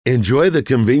Enjoy the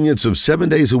convenience of 7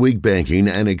 days a week banking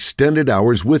and extended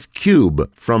hours with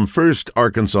Cube from First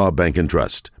Arkansas Bank and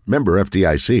Trust. Member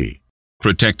FDIC.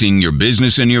 Protecting your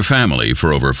business and your family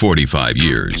for over 45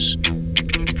 years.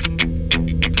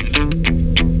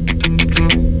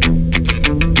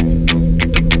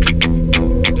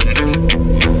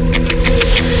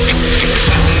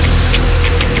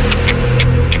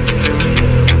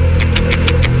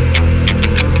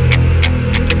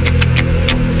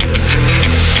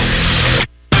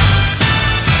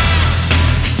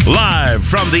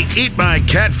 From the Eat My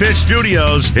Catfish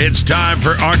studios, it's time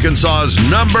for Arkansas's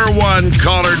 #1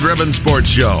 collar-driven sports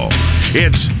show.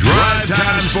 It's Drive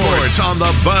Time Sports on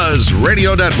the Buzz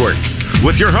Radio Network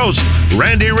with your hosts,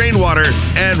 Randy Rainwater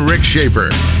and Rick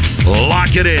Shaeffer.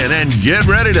 Lock it in and get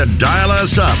ready to dial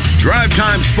us up. Drive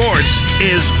Time Sports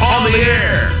is on the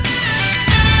air.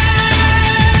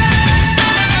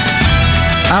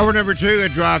 Hour number 2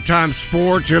 at Drive Time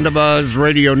Sports in the Buzz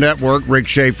Radio Network. Rick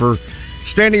Shaeffer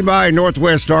standing by in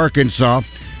Northwest Arkansas.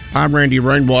 I'm Randy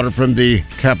Rainwater from the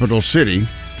capital city.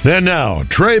 And now,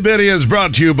 Trey Biddy is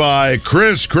brought to you by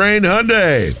Chris Crane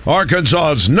Hyundai,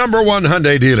 Arkansas's #1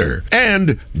 Hyundai dealer,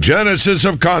 and Genesis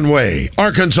of Conway,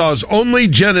 Arkansas's only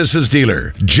Genesis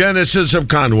dealer. Genesis of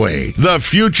Conway, the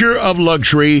future of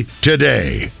luxury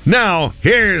today. Now,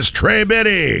 here's Trey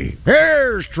Biddy.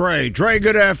 Here's Trey. Trey,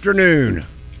 good afternoon.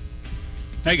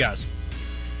 Hey, guys.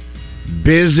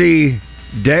 Busy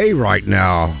day right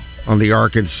now on the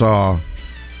Arkansas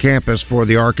campus for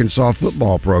the Arkansas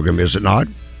football program, is it not?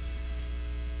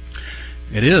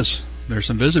 It is. There's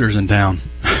some visitors in town.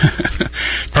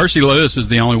 Percy Lewis is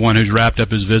the only one who's wrapped up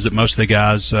his visit. Most of the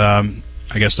guys, I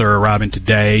guess they're arriving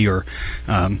today or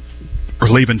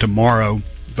leaving tomorrow,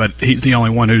 but he's the only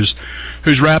one who's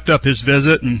wrapped up his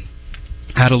visit and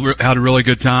had a really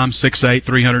good time. 6'8",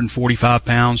 345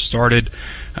 pounds. Started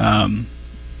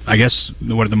I guess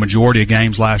the majority of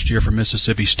games last year for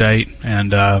Mississippi State,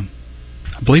 and I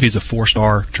believe he's a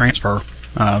 4-star transfer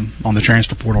on the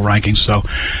transfer portal rankings. So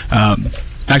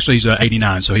actually he's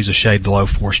 89, so he's a shade below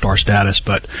 4-star status.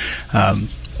 But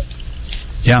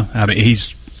yeah, I mean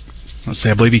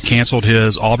I believe he canceled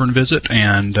his Auburn visit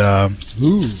and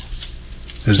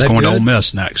is going to Ole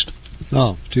Miss next.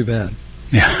 Oh, too bad.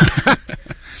 Yeah.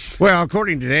 Well,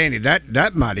 according to Danny,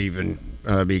 that might even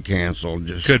be canceled.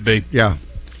 Could be. Yeah.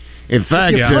 In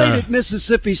fact, if you played at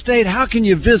Mississippi State, how can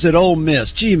you visit Ole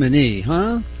Miss? Gee,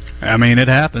 huh? I mean, it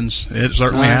happens. It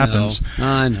certainly happens.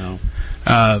 I know.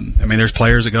 I mean, there's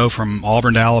players that go from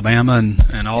Auburn to Alabama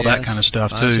and all that kind of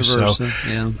stuff too. So,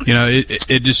 you know,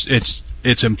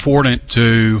 it's important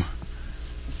to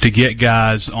get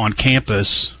guys on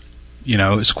campus, you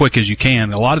know, as quick as you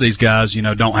can. A lot of these guys, you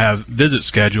know, don't have visits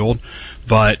scheduled,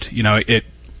 but you know, it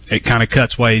kind of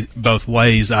cuts both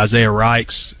ways. Isaiah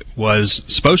Reichs was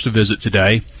supposed to visit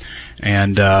today,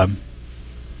 and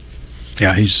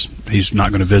yeah, he's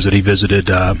not going to visit. He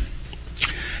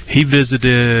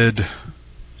visited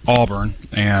Auburn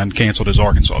and canceled his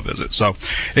Arkansas visit. So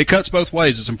it cuts both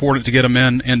ways. It's important to get them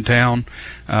in town,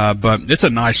 but it's a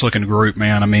nice looking group,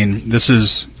 man. I mean, this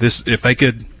if they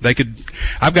could.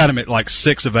 I've got them at like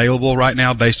 6 available right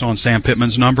now based on Sam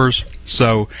Pittman's numbers.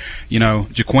 So, you know,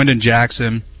 Jaquindon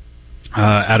Jackson.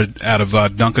 Out of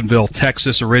Duncanville,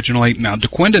 Texas originally. Now,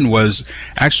 DeQuindon was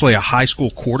actually a high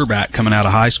school quarterback coming out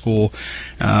of high school.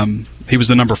 He was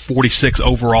the number 46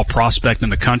 overall prospect in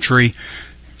the country.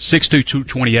 6'2",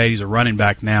 228. He's a running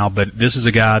back now, but this is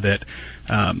a guy that,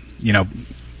 you know,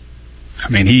 I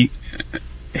mean, he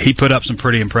put up some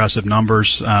pretty impressive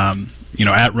numbers. You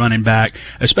know, at running back,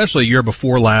 especially a year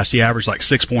before last, he averaged like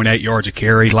 6.8 yards a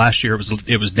carry. Last year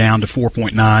it was down to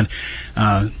 4.9,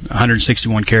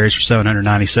 161 carries for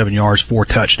 797 yards, 4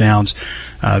 touchdowns.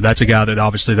 That's a guy that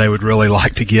obviously they would really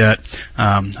like to get.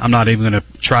 I'm not even going to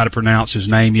try to pronounce his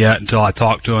name yet until I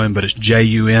talk to him, but it's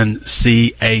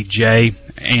Juncaj.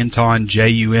 Anton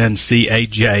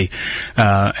Juncaj,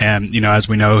 and you know, as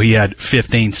we know, he had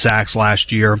 15 sacks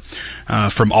last year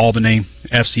from Albany,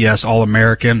 FCS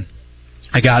All-American.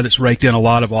 A guy that's raked in a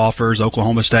lot of offers: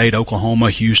 Oklahoma State,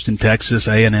 Oklahoma, Houston, Texas,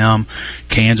 A&M,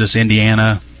 Kansas,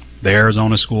 Indiana, the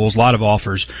Arizona schools. A lot of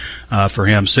offers for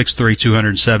him. 6'3",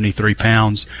 273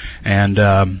 pounds, and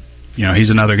you know, he's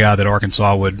another guy that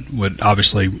Arkansas would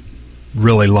obviously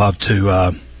really love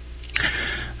to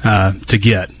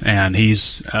get. And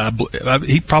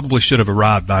he probably should have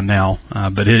arrived by now,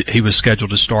 but he was scheduled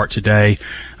to start today.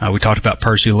 We talked about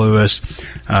Percy Lewis,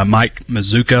 Mike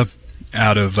Mazuka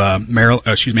out of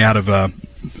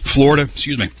Florida,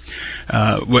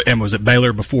 and was at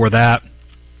Baylor before that.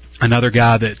 Another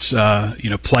guy that's you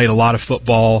know, played a lot of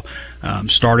football,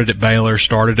 Started at Baylor,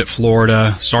 started at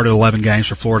Florida, started 11 games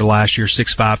for Florida last year,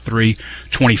 6'5",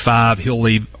 325. He'll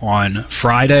leave on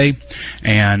Friday,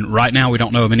 and right now we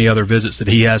don't know of any other visits that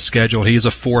he has scheduled. He is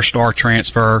a 4-star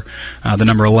transfer, the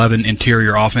number 11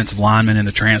 interior offensive lineman in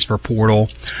the transfer portal.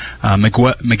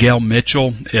 Miguel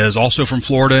Mitchell is also from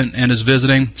Florida and is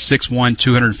visiting, 6'1",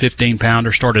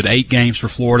 215-pounder, started 8 games for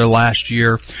Florida last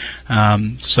year.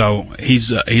 So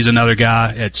he's another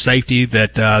guy at safety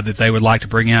that they would like to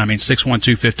bring in. I mean, 6'1",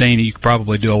 215, you could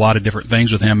probably do a lot of different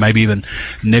things with him, maybe even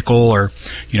nickel or,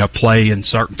 play in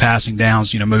certain passing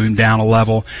downs, move him down a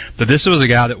level. But this was a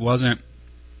guy that wasn't,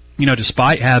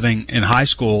 despite having in high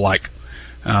school like,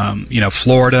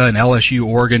 Florida and LSU,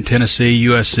 Oregon, Tennessee,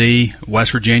 USC,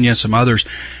 West Virginia, some others,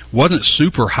 wasn't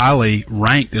super highly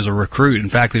ranked as a recruit. In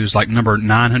fact, he was like number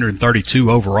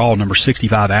 932 overall, number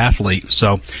 65 athlete.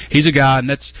 So he's a guy, and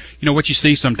that's, what you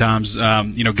see sometimes,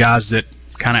 guys that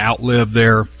kind of outlive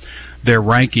their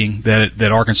ranking that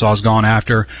Arkansas has gone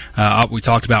after. We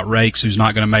talked about Rakes, who's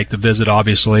not going to make the visit,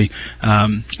 obviously.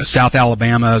 South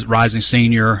Alabama rising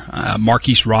senior,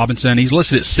 Marquise Robinson. He's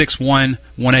listed at 6'1",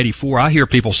 184. I hear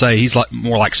people say he's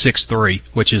more like 6'3",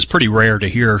 which is pretty rare to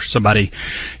hear somebody,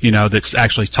 that's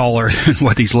actually taller than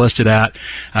what he's listed at.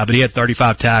 But he had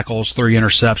 35 tackles, 3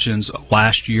 interceptions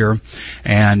last year,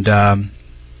 and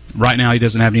right now, he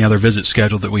doesn't have any other visits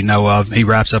scheduled that we know of. He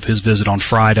wraps up his visit on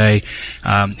Friday.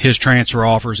 His transfer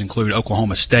offers include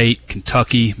Oklahoma State,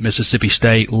 Kentucky, Mississippi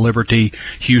State, Liberty,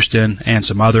 Houston, and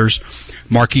some others.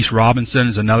 Marquise Robinson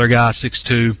is another guy,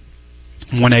 6'2",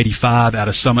 185, out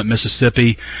of Summit,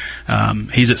 Mississippi.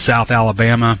 He's at South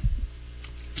Alabama.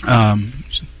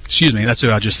 Excuse me, that's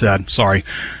who I just said. Sorry.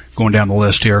 Going down the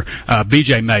list here.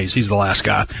 B.J. Mays, he's the last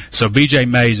guy. So B.J.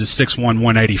 Mays is 6'1",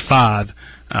 185.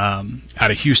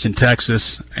 Out of Houston,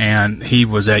 Texas, and he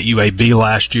was at UAB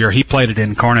last year. He played at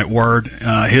Incarnate Word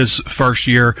his first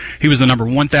year. He was the number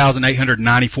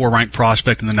 1,894 ranked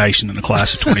prospect in the nation in the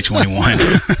class of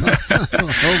 2021.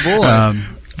 Oh,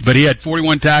 boy. But he had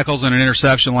 41 tackles and an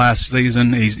interception last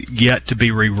season. He's yet to be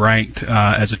re-ranked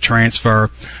as a transfer,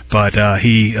 but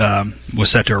he was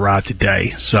set to arrive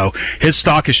today. So his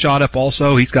stock has shot up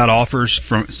also. He's got offers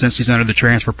since he's entered the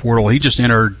transfer portal. He just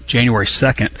entered January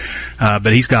 2nd,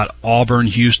 but he's got Auburn,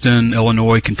 Houston,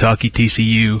 Illinois, Kentucky,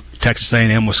 TCU, Texas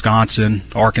A&M, Wisconsin,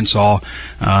 Arkansas,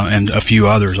 and a few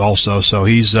others also. So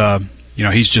he's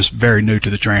he's just very new to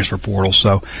the transfer portal.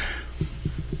 So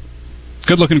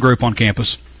good-looking group on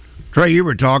campus. Trey, you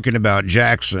were talking about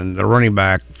Jackson, the running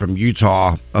back from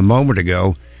Utah, a moment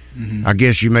ago. Mm-hmm. I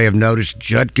guess you may have noticed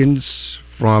Judkins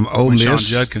from Ole Miss. Winshawn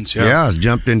Judkins, yeah. Yeah, has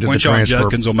jumped into the transfer. Winshawn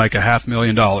Judkins will make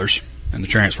 $500,000 in the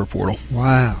transfer portal.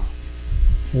 Wow.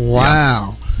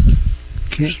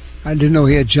 Yeah. I didn't know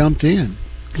he had jumped in.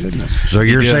 Goodness. So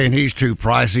you're saying he's too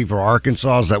pricey for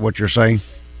Arkansas? Is that what you're saying?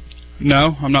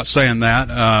 No, I'm not saying that.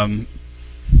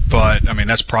 But, I mean,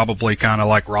 that's probably kind of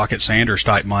like Rocket Sanders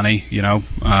type money,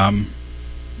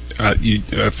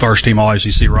 first team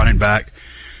All-SEC running back,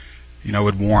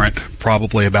 would warrant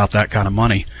probably about that kind of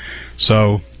money.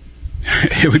 So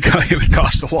it would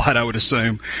cost a lot, I would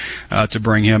assume, to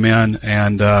bring him in.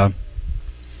 And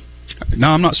no,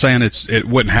 I'm not saying it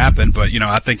wouldn't happen, but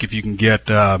I think if you can get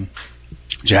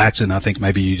Jackson, I think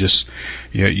maybe you just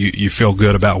you feel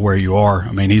good about where you are.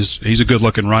 I mean, he's a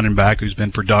good-looking running back who's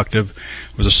been productive.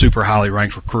 Was a super highly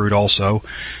ranked recruit also.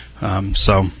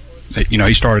 So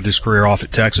he started his career off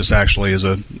at Texas actually as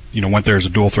went there as a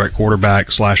dual-threat quarterback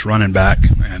 / running back,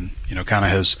 and kind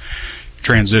of has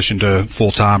transitioned to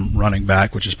full-time running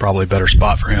back, which is probably a better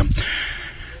spot for him.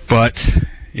 But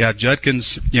yeah,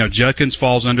 Judkins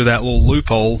falls under that little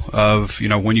loophole of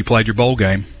when you played your bowl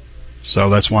game.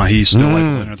 So that's why he's still able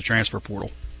to enter the transfer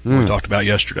portal. We talked about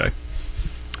yesterday.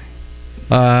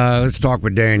 Let's talk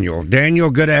with Daniel. Daniel,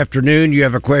 good afternoon. You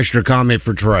have a question or comment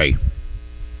for Trey?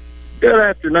 Good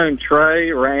afternoon,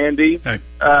 Trey, Randy. Hey.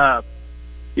 Y'all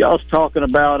was talking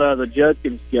about the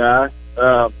Judkins guy.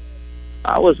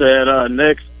 I was at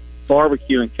Nick's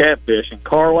Barbecue and Catfish in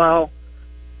Carlisle,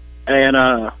 and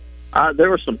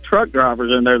there were some truck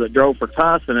drivers in there that drove for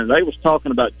Tyson, and they was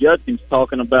talking about Judkins,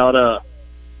 talking about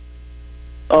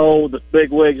the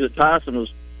big wigs at Tyson was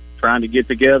trying to get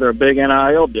together a big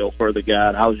NIL deal for the guy,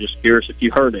 and I was just curious if you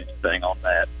heard anything on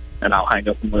that, and I'll hang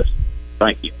up and listen.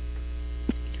 Thank you.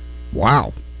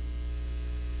 Wow.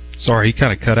 Sorry, he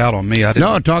kind of cut out on me.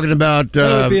 Talking about...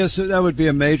 that would be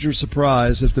a major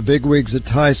surprise if the big wigs at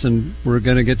Tyson were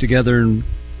going to get together and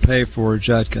pay for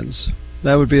Judkins.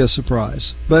 That would be a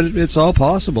surprise. But it's all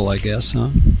possible, I guess, huh?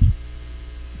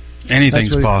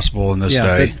 Anything's possible in this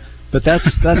day. But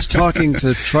that's talking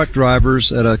to truck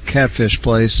drivers at a catfish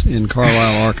place in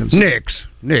Carlisle, Arkansas.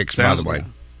 Nick's, by the way.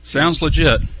 Sounds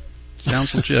legit.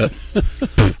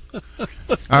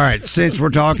 All right, since we're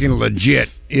talking legit,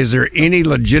 is there any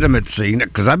legitimacy?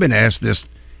 Because I've been asked this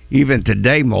even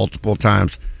today multiple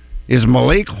times. Is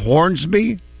Malik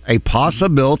Hornsby a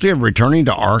possibility of returning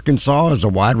to Arkansas as a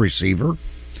wide receiver?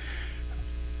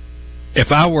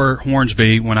 If I were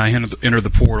Hornsby, when I entered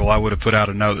the portal, I would have put out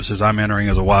a note that says I'm entering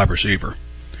as a wide receiver.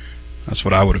 That's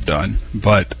what I would have done.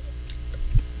 But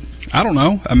I don't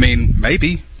know. I mean,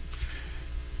 maybe.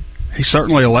 He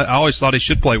certainly, I always thought he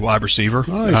should play wide receiver.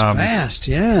 Oh, he's fast,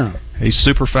 yeah. He's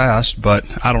super fast, but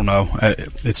I don't know.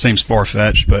 It seems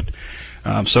far-fetched, but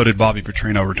so did Bobby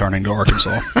Petrino returning to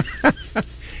Arkansas.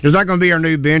 Is that going to be our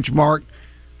new benchmark?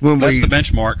 That's the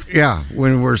benchmark. Yeah,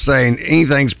 when we're saying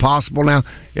anything's possible now,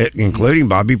 including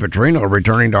Bobby Petrino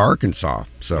returning to Arkansas.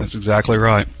 So that's exactly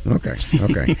right. Okay.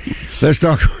 Let's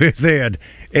talk with Ed.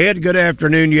 Ed, good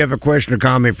afternoon. You have a question or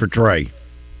comment for Trey?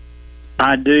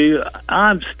 I do.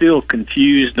 I'm still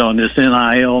confused on this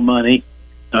NIL money.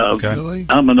 Okay.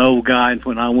 I'm an old guy, and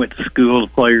when I went to school,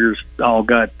 the players all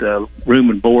got room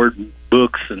and board and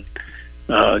books and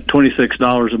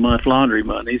 $26 a month laundry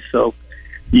money. So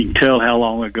you can tell how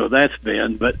long ago that's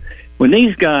been. But when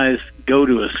these guys go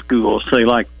to a school, say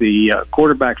like the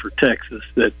quarterback for Texas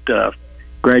that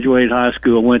graduated high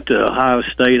school, went to Ohio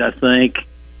State, I think,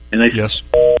 and they yes.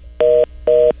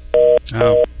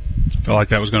 Oh, I felt like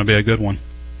that was going to be a good one.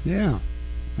 Yeah,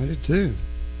 I did too.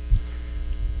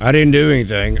 I didn't do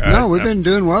anything. No, we've been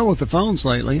doing well with the phones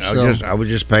lately. I was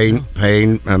just paying,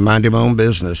 minding my own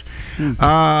business.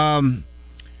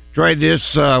 Trey, this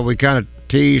we kind of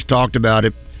talked about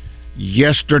it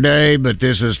yesterday, but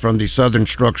this is from the Southern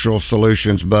Structural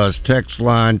Solutions Buzz text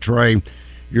line. Trey,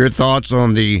 your thoughts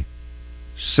on the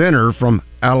center from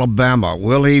Alabama?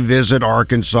 Will he visit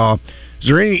Arkansas? Is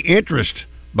there any interest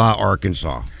by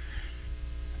Arkansas?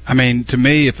 I mean, to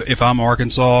me, if I'm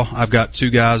Arkansas, I've got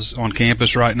two guys on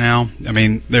campus right now. I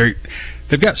mean,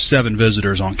 they've got 7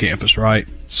 visitors on campus, right?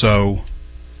 So,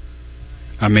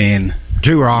 I mean,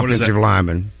 2 are offensive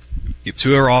linemen.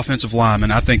 2 are offensive linemen.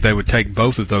 I think they would take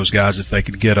both of those guys if they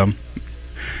could get them.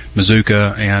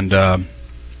 Mazuka and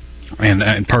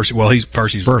Percy. Well,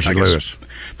 Percy Lewis.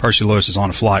 Percy Lewis is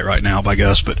on a flight right now, I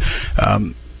guess. But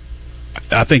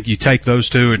I think you take those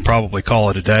 2 and probably call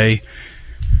it a day.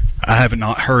 I have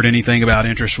not heard anything about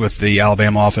interest with the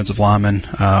Alabama offensive linemen.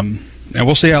 And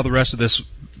we'll see how the rest of this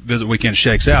visit weekend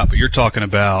shakes out. But you're talking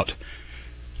about,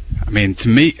 I mean, to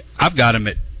me, I've got him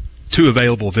at 2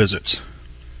 available visits.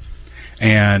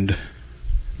 And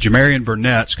Jamarian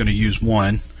Burnett's going to use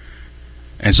 1.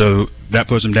 And so that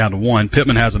puts him down to 1.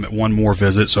 Pittman has him at 1 more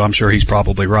visit, so I'm sure he's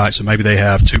probably right. So maybe they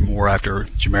have 2 more after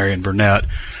Jamarian Burnett.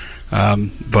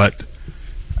 But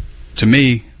to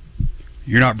me,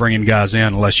 you're not bringing guys in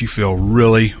unless you feel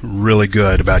really, really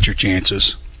good about your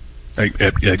chances at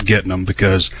getting them,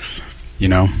 because, you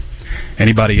know,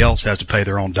 anybody else has to pay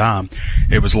their own dime.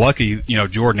 It was lucky, you know,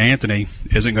 Jordan Anthony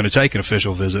isn't going to take an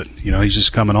official visit. You know, he's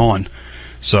just coming on.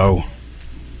 So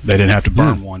they didn't have to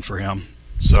burn one for him.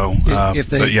 So, if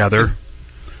they got the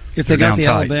tight.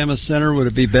 Alabama center, would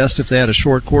it be best if they had a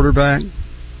short quarterback?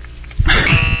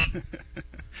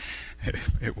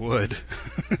 It would.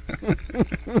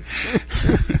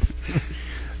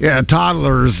 Yeah,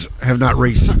 toddlers have not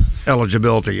reached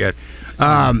eligibility yet.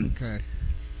 Okay.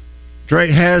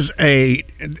 Trey has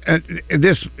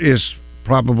this is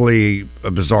probably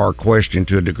a bizarre question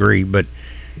to a degree, but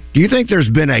do you think there's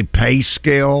been a pay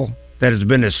scale that has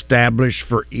been established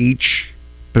for each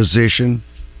position?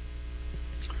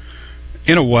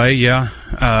 In a way,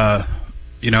 yeah.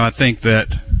 You know, I think that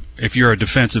if you're a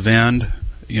defensive end,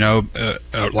 you know,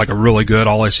 like a really good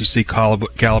all-SEC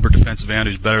caliber defensive end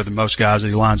who's better than most guys that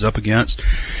he lines up against,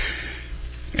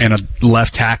 and a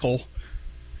left tackle,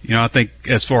 you know, I think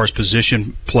as far as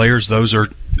position players, those are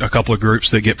a couple of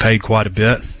groups that get paid quite a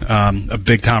bit. A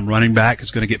big-time running back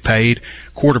is going to get paid.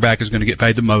 Quarterback is going to get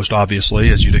paid the most, obviously,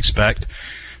 as you'd expect.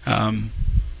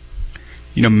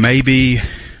 You know, maybe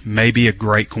a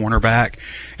great cornerback.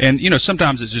 And, you know,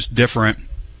 sometimes it's just different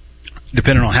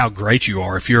depending on how great you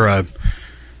are. If you're a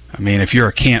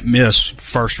can't-miss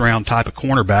first-round type of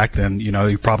cornerback, then, you know,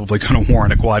 you're probably going to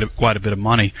warrant quite a bit of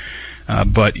money.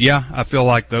 But, yeah, I feel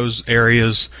like those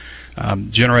areas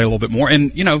generate a little bit more.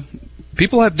 And, you know,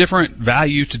 people have different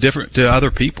value to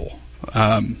other people.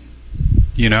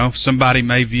 You know, somebody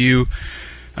may view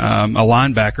a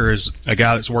linebacker as a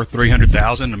guy that's worth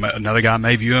 $300,000. Another guy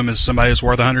may view him as somebody that's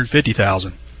worth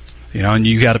 $150,000. You know, and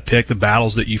you got to pick the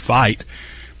battles that you fight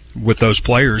with those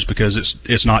players, because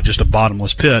it's not just a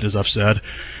bottomless pit, as I've said.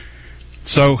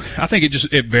 So I think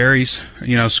it varies,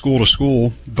 school to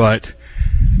school. But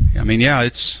I mean, yeah,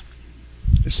 it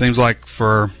seems like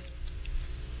for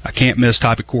a can't miss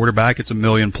type of quarterback, it's $1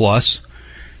 million plus.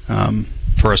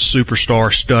 For a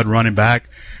superstar stud running back,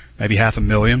 maybe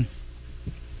 $500,000.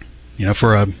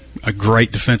 For a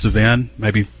great defensive end,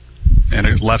 maybe, and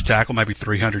a left tackle, maybe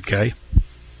 $300K.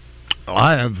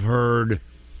 I have heard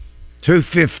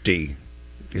 $250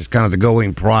 is kind of the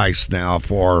going price now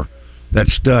for that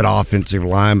stud offensive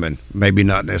lineman. Maybe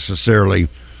not necessarily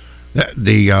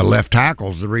the left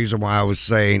tackles. The reason why I was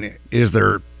saying has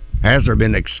there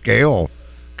been a scale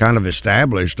kind of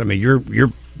established? I mean, you're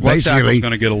left tackle's basically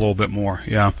going to get a little bit more.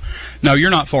 Yeah, no,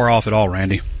 you're not far off at all,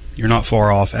 Randy. You're not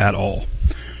far off at all.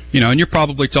 And you're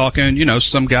probably talking,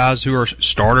 some guys who are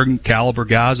starter caliber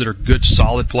guys that are good,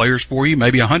 solid players for you,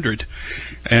 maybe 100.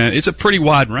 And it's a pretty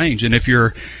wide range. And if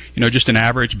you're, just an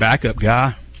average backup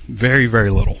guy, very,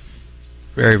 very little.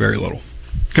 Very, very little.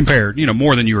 Compared,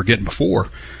 more than you were getting before,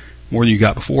 more than you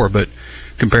got before. But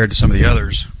compared to some of the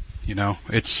others,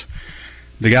 it's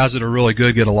the guys that are really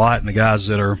good get a lot, and the guys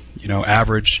that are,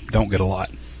 average don't get a lot.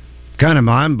 Kind of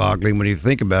mind-boggling when you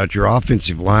think about it. Your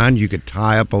offensive line, you could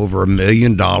tie up over $1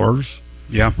 million.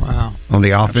 Yeah, wow. On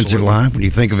the offensive Absolutely. line, when you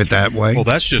think of it that way. Well,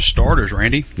 that's just starters,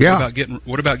 Randy. Yeah.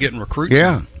 What about getting recruits?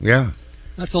 Yeah, in? yeah.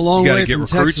 That's a long way. You got to get from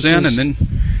recruits Texas's in,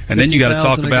 and then you got to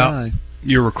talk 50,000 a about guy.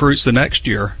 your recruits the next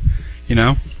year.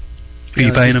 Are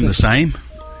you paying them the same?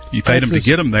 You paid them to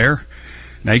get them there.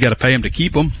 Now you got to pay them to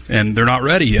keep them, and they're not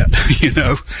ready yet.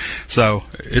 So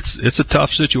it's a tough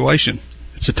situation.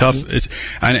 It's a tough.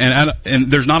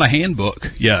 And there's not a handbook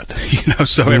yet.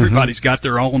 So everybody's got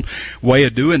their own way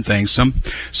of doing things.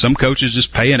 Some coaches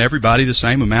just paying everybody the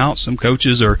same amount. Some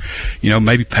coaches are,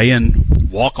 maybe paying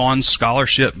walk-on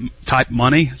scholarship type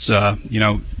money. To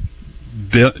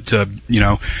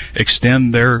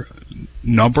extend their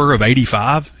number of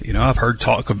 85. I've heard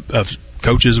talk of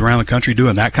coaches around the country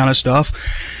doing that kind of stuff.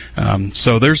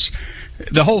 So there's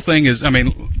the whole thing is. I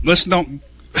mean, let's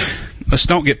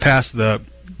don't get past the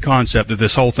concept that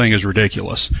this whole thing is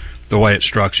ridiculous. The way it's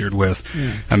structured with,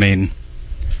 I mean,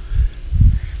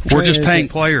 we're just paying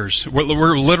players.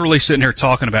 We're literally sitting here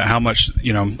talking about how much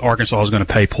Arkansas is going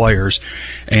to pay players,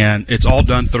 and it's all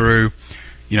done through.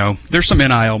 There's some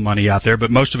NIL money out there, but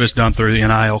most of it's done through the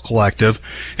NIL collective,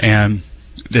 and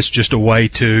it's just a way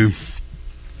to,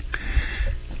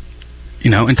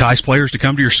 entice players to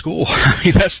come to your school. I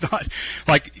mean, that's not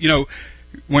like,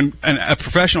 when a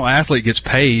professional athlete gets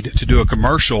paid to do a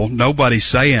commercial, nobody's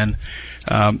saying,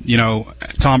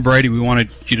 Tom Brady, we wanted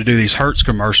you to do these Hertz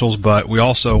commercials, but we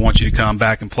also want you to come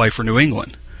back and play for New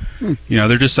England.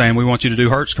 They're just saying, we want you to do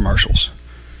Hertz commercials.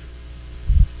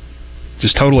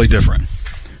 Just totally different.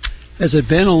 Has it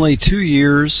been only 2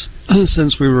 years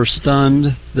since we were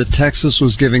stunned that Texas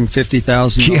was giving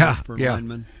 $50,000 per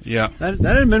lineman? Yeah. That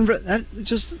hadn't been.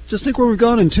 Just think where we've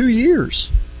gone in 2 years.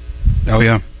 Oh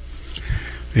yeah.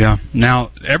 Yeah.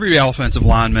 Now every offensive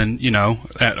lineman,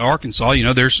 at Arkansas,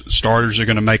 their starters are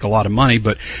going to make a lot of money,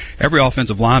 but every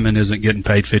offensive lineman isn't getting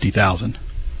paid $50,000.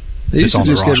 They used to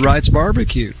just get Wright's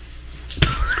Barbecue.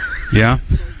 Yeah.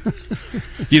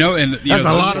 And that's a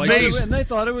lot of beef. And they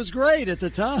thought it was great at the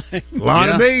time. A lot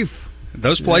of beef.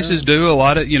 Those places do a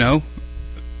lot of,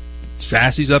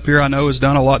 Sassy's up here I know has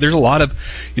done a lot. There's a lot of,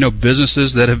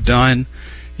 businesses that have done,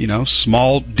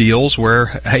 small deals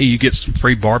where, hey, you get some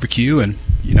free barbecue and,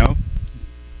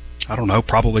 I don't know,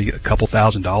 probably a couple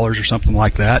 $1,000 or something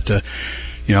like that to,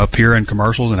 appear in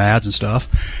commercials and ads and stuff.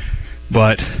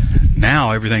 But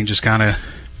now everything just kind of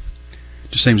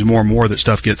seems more and more that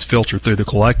stuff gets filtered through the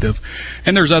collective.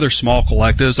 And there's other small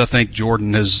collectives. I think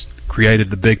Jordan has created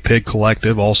the Big Pig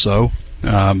Collective also.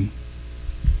 I'm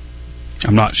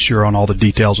not sure on all the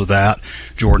details of that.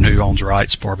 Jordan, who owns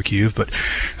Wright's Barbecue. But,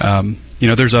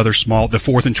 there's other small... The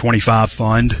 4th and 25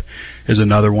 Fund is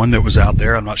another one that was out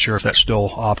there. I'm not sure if that's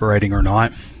still operating or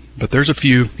not. But there's a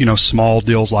few, small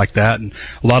deals like that, and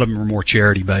a lot of them are more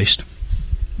charity-based.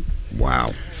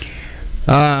 Wow.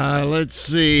 Let's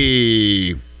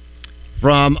see.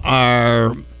 From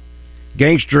our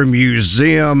Gangster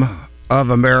Museum of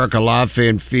America live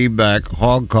fan feedback,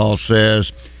 Hog Call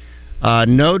says,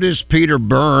 notice Peter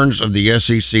Burns of the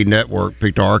SEC Network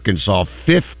picked Arkansas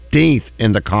 15th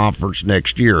in the conference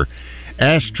next year.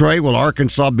 Ask Trey, will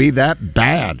Arkansas be that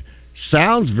bad?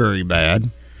 Sounds very bad.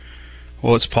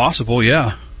 Well, it's possible,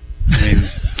 yeah. I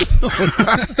mean,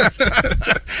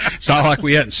 it's not like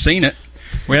we hadn't seen it.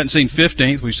 We hadn't seen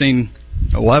 15th. We've seen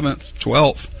 11th,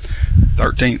 12th,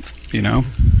 13th,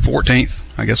 14th.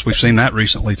 I guess we've seen that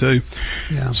recently, too.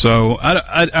 Yeah. So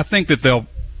I think that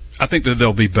I think that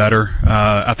they'll be better.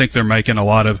 I think they're making a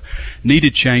lot of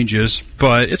needed changes,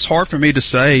 but it's hard for me to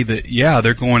say that, yeah,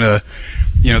 they're going to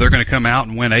come out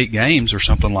and win 8 games or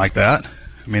something like that.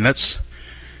 I mean, it's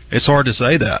hard to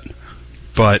say that.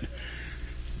 But,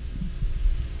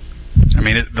 I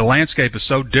mean, the landscape is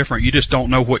so different. You just don't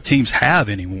know what teams have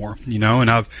anymore, and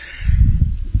I've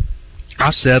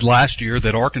said last year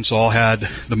that Arkansas had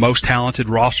the most talented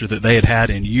roster that they had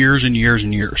in years and years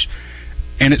and years.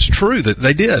 And it's true that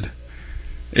they did.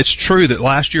 It's true that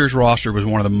last year's roster was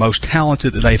one of the most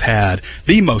talented that they've had,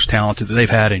 the most talented that they've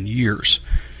had in years.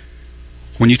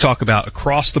 When you talk about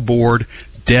across the board,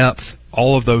 depth,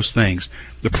 all of those things.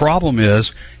 The problem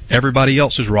is everybody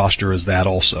else's roster is that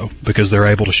also, because they're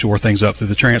able to shore things up through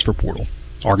the transfer portal.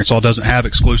 Arkansas doesn't have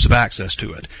exclusive access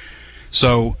to it.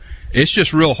 So it's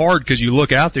just real hard because you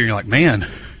look out there and you're like, man,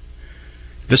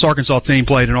 this Arkansas team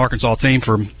played an Arkansas team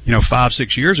from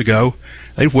 5-6 years ago.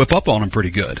 They'd whip up on them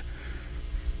pretty good.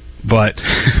 But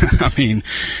I mean,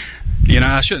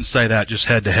 I shouldn't say that just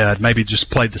head to head. Maybe just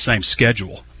played the same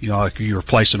schedule. Like you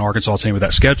replaced an Arkansas team with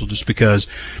that schedule just because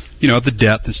of the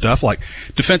depth and stuff. Like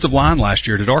defensive line last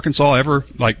year, did Arkansas ever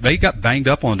they got banged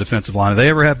up on the defensive line? Did they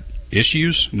ever have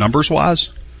issues numbers wise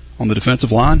on the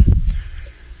defensive line?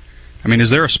 I mean,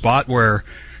 is there a spot where,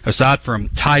 aside from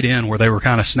tight end where they were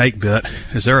kind of snake bit,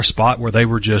 is there a spot where they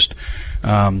were just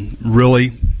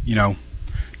really,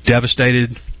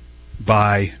 devastated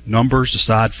by numbers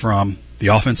aside from the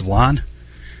offensive line?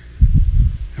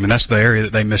 I mean, that's the area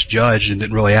that they misjudged and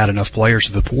didn't really add enough players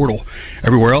to the portal.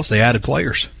 Everywhere else, they added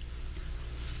players.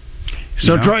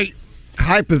 So, Trey,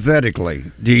 hypothetically,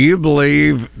 do you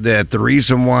believe that the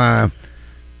reason why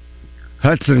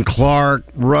Hudson Clark,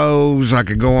 Rose, I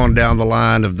could go on down the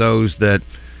line of those that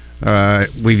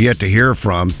we've yet to hear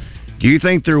from, do you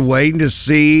think they're waiting to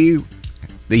see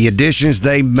the additions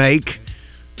they make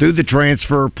through the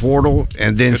transfer portal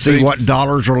and then see what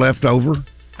dollars are left over?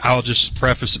 I'll just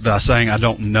preface it by saying I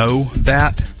don't know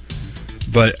that,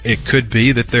 but it could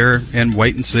be that they're in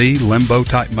wait-and-see,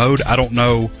 limbo-type mode. I don't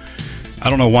know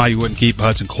why you wouldn't keep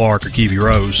Hudson Clark or Kiwi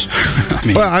Rose.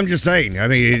 I'm just saying. I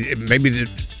mean, maybe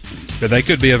but they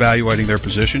could be evaluating their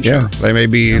position. Yeah, sure. They may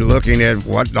be looking at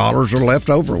what dollars are left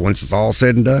over once it's all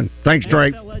said and done. Thanks,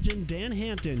 Drake. NFL legend Dan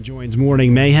Hampton joins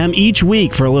Morning Mayhem each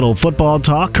week for a little football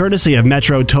talk, courtesy of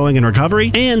Metro Towing and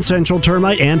Recovery and Central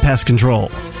Termite and Pest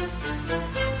Control.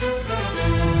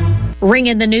 Ring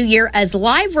in the new year as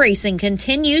live racing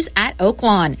continues at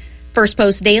Oaklawn. First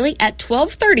Post Daily at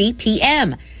 12:30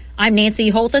 p.m. I'm Nancy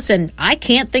Holthus, and I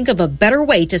can't think of a better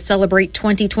way to celebrate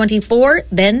 2024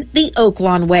 than the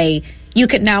Oaklawn way. You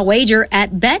can now wager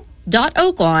at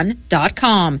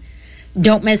bet.oaklawn.com.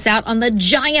 Don't miss out on the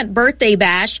giant birthday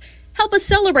bash. Help us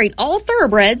celebrate all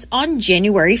thoroughbreds on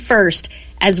January 1st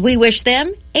as we wish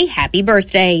them a happy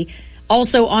birthday.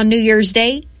 Also on New Year's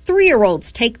Day,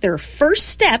 3-year-olds take their first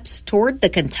steps toward the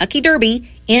Kentucky Derby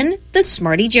in the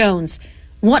Smarty Jones.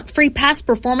 Want free past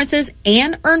performances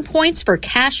and earn points for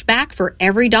cash back for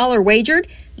every dollar wagered?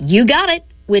 You got it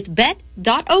with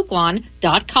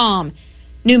bet.oaklawn.com.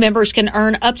 New members can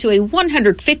earn up to a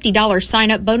 $150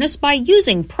 sign-up bonus by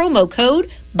using promo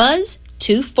code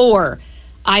BUZZ24.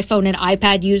 iPhone and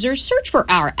iPad users search for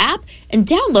our app and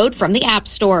download from the App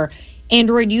Store.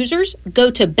 Android users,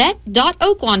 go to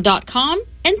bet.oaklawn.com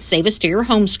and save us to your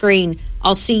home screen.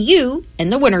 I'll see you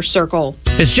in the winner's circle.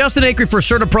 It's Justin Acri for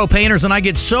CertaPro Painters, and I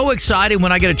get so excited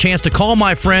when I get a chance to call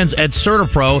my friends at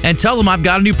CertaPro and tell them I've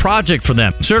got a new project for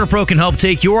them. CertaPro can help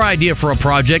take your idea for a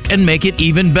project and make it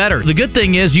even better. The good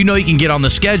thing is, you can get on the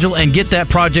schedule and get that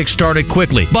project started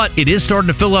quickly. But it is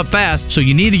starting to fill up fast, so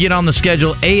you need to get on the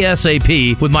schedule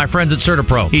ASAP with my friends at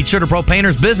CertaPro. Each CertaPro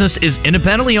Painters business is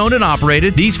independently owned and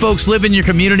operated. These folks live in your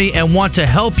community and want to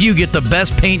help you get the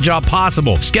best paint job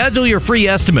possible. Schedule your free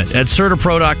estimate at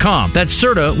CertaPro.com. That's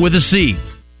Certa with a C.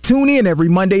 Tune in every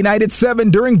Monday night at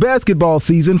 7 during basketball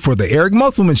season for the Eric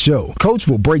Musselman Show. Coach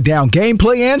will break down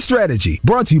gameplay and strategy.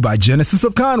 Brought to you by Genesis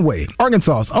of Conway,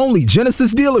 Arkansas's only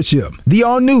Genesis dealership. The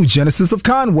all-new Genesis of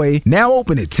Conway, now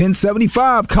open at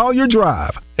 1075 Collier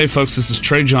Drive. Hey folks, this is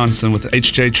Trey Johnson with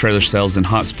HJ Trailer Sales in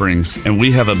Hot Springs, and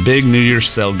we have a big New Year's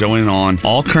sale going on.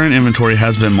 All current inventory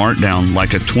has been marked down,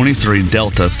 like a 23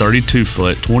 Delta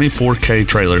 32-foot 24K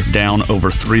trailer down over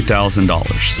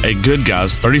 $3,000. A Good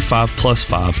Guys 35 plus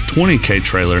 5 20K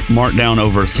trailer marked down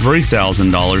over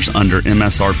 $3,000 under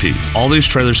MSRP. All these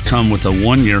trailers come with a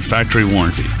 1-year factory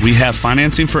warranty. We have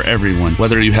financing for everyone,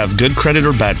 whether you have good credit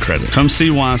or bad credit. Come see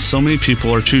why so many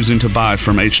people are choosing to buy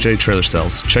from HJ Trailer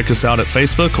Sales. Check us out at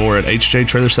Facebook or at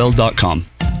hjtrailersales.com.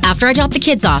 After I drop the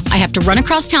kids off, I have to run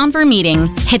across town for a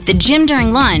meeting, hit the gym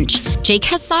during lunch. Jake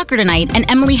has soccer tonight, and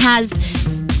Emily has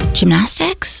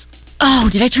Gymnastics? Oh,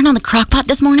 did I turn on the crock pot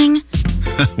this morning?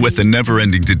 With a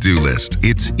never-ending to-do list,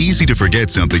 it's easy to forget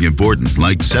something important,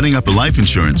 like setting up a life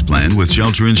insurance plan with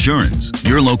Shelter Insurance.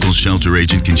 Your local Shelter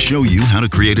agent can show you how to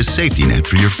create a safety net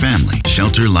for your family.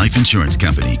 Shelter Life Insurance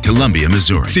Company, Columbia,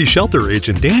 Missouri. See Shelter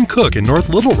agent Dan Cook in North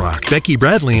Little Rock, Becky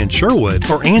Bradley in Sherwood,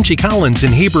 or Angie Collins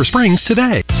in Heber Springs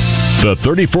today. The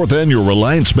 34th Annual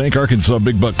Reliance Bank Arkansas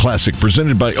Big Buck Classic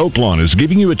presented by Oaklawn is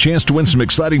giving you a chance to win some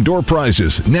exciting door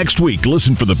prizes. Next week,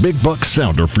 listen for the Big Buck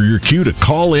Sounder for your cue to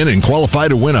call in and qualify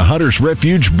to win a Hunter's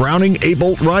Refuge Browning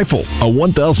 8-bolt rifle, a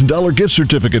 $1,000 gift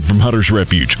certificate from Hunter's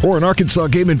Refuge, or an Arkansas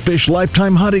Game & Fish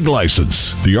lifetime hunting license.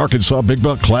 The Arkansas Big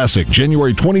Buck Classic,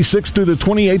 January 26th through the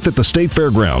 28th at the State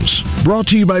Fairgrounds. Brought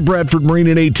to you by Bradford Marine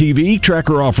and ATV,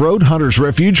 Tracker Off-Road, Hunter's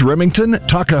Refuge, Remington,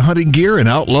 Taka Hunting Gear, and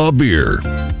Outlaw Beer.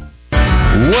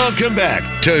 Welcome back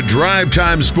to Drive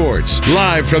Time Sports,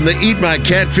 live from the Eat My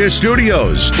Catfish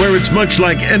studios, where it's much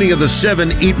like any of the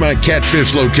 7 Eat My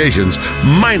Catfish locations,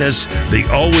 minus the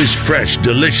always fresh,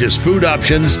 delicious food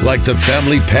options like the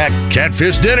family pack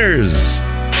catfish dinners.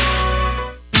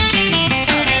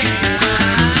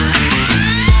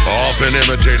 Often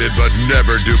imitated but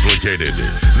never duplicated.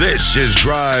 This is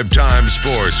Drive Time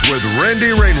Sports with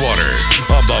Randy Rainwater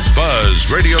on the Buzz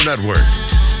Radio Network.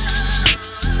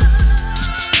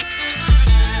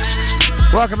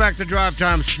 Welcome back to Drive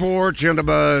Time Sports in the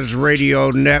Buzz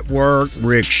Radio Network.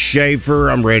 Rick Shaeffer,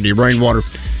 I'm Randy Rainwater.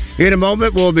 In a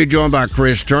moment, we'll be joined by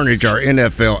Chris Turnage, our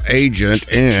NFL agent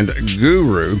and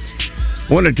guru.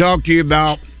 I want to talk to you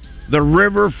about the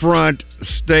Riverfront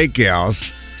Steakhouse.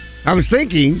 I was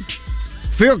thinking,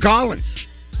 Phil Collins.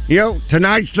 You know,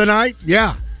 tonight's the night?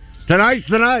 Yeah, tonight's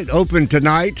the night. Open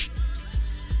tonight,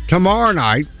 tomorrow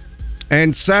night,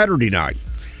 and Saturday night.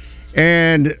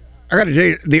 And I got to tell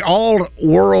you, the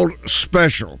all-world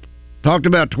special. Talked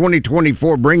about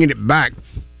 2024, bringing it back.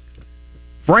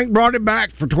 Frank brought it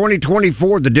back for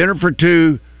 2024, the dinner for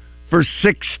two for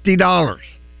 $60.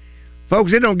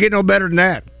 Folks, it don't get no better than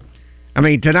that. I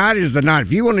mean, tonight is the night.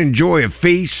 If you want to enjoy a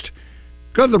feast,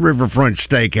 go to the Riverfront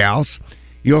Steakhouse.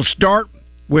 You'll start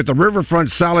with the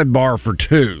Riverfront Salad Bar for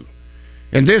two.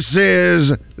 And this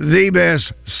is the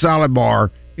best salad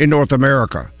bar in North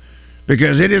America,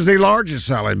 because it is the largest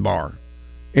salad bar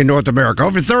in North America.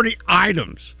 Over 30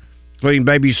 items, including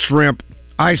baby shrimp,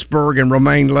 iceberg and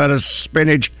romaine lettuce,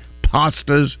 spinach,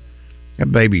 pastas.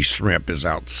 That baby shrimp is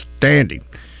outstanding.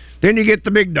 Then you get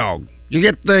the big dog. You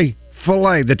get the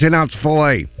filet, the 10-ounce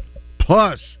filet,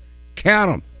 plus,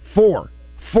 count them, four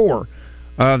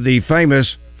of the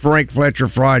famous Frank Fletcher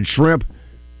fried shrimp,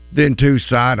 then 2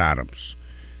 side items.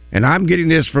 And I'm getting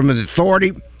this from the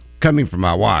authority, coming from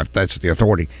my wife, that's the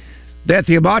authority, that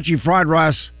the hibachi fried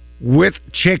rice with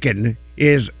chicken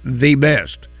is the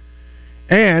best.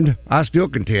 And I still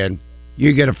contend,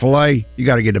 you get a filet, you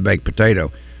got to get a baked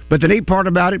potato. But the neat part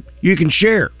about it, you can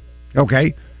share.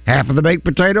 Okay, half of the baked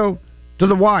potato to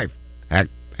the wife, half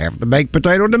of the baked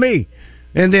potato to me,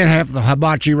 and then half the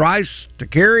hibachi rice to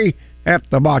Carrie, half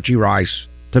the hibachi rice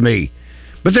to me.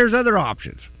 But there's other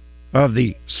options of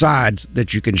the sides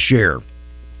that you can share.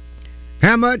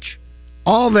 How much?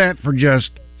 All that for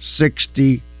just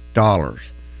 $60.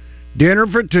 Dinner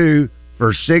for two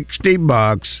for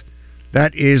 $60.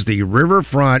 That is the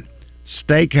Riverfront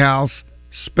Steakhouse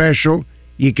special.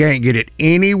 You can't get it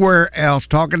anywhere else.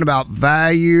 Talking about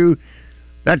value,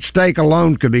 that steak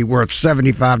alone could be worth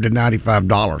 $75 to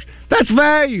 $95. That's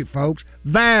value, folks.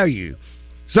 Value.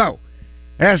 So,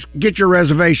 get your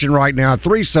reservation right now.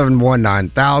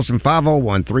 371-9000,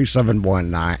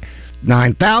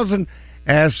 501-371-9000.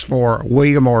 Ask for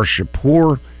William or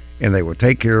Shapur, and they will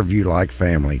take care of you like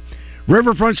family.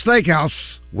 Riverfront Steakhouse,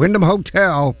 Wyndham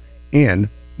Hotel in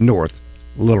North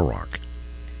Little Rock.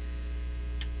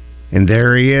 And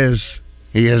there he is.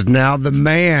 He is now the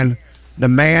man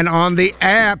on the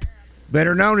app,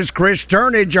 better known as Chris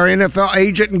Turnage, our NFL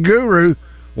agent and guru.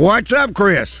 What's up,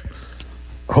 Chris?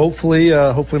 Hopefully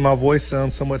my voice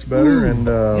sounds so much better and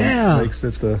makes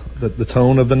it the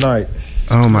tone of the night.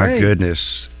 Oh my goodness,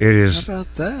 it is. How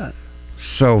about that?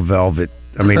 So velvet.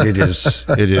 I mean, it is.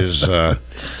 It is.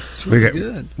 We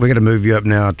got to move you up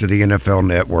now to the NFL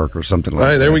Network or something like that.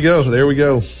 All right, there we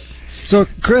go. So,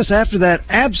 Chris, after that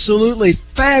absolutely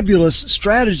fabulous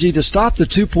strategy to stop the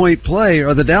 2-point play,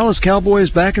 are the Dallas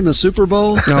Cowboys back in the Super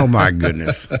Bowl? Oh my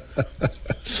goodness.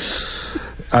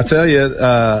 I tell you,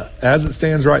 as it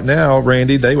stands right now,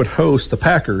 Randy, they would host the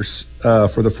Packers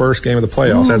for the first game of the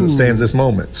playoffs as it stands this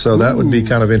moment. So that would be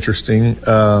kind of interesting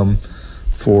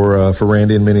for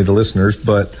Randy and many of the listeners.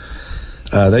 But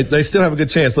They still have a good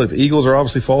chance. Look, the Eagles are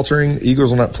obviously faltering. The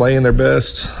Eagles are not playing their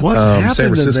best. What's happened San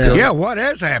Francisco, to them? Yeah, what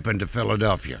has happened to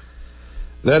Philadelphia?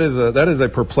 That is a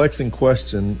perplexing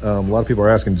question. A lot of people are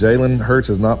asking. Jalen Hurts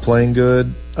is not playing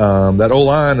good. That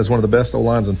O-line is one of the best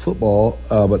O-lines in football,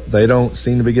 but they don't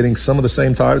seem to be getting some of the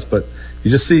same types. But you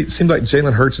just see, it seems like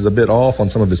Jalen Hurts is a bit off on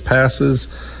some of his passes.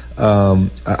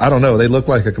 I don't know. They look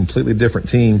like a completely different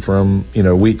team from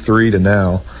week 3 to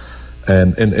now.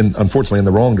 And unfortunately in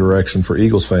the wrong direction for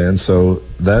Eagles fans. So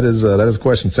that is a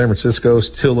question. San Francisco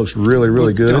still looks really,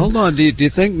 really good. Hold on. Do you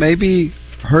think maybe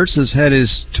Hurts has had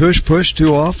his tush pushed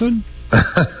too often?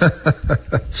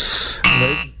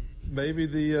 Maybe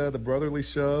the brotherly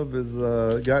shove has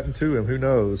gotten to him. Who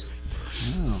knows?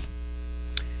 Oh.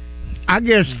 I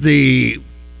guess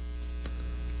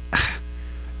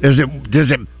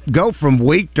does it go from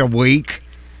week to week,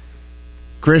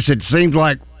 Chris? It seems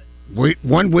like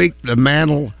 1 week the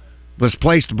mantle was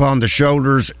placed upon the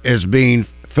shoulders as being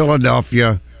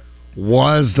Philadelphia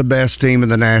was the best team in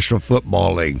the National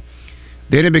Football League.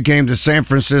 Then it became the San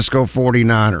Francisco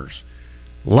 49ers.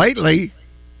 Lately,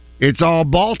 it's all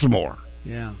Baltimore.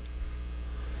 Yeah.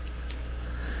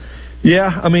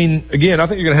 Yeah, I mean, again, I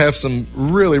think you're going to have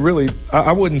some really, really.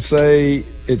 I wouldn't say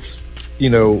it's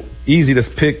easy to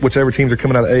pick whichever teams are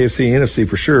coming out of AFC and NFC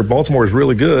for sure. Baltimore is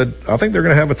really good. I think they're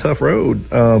going to have a tough road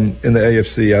in the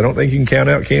AFC. I don't think you can count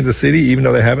out Kansas City, even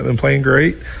though they haven't been playing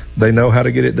great. They know how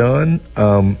to get it done.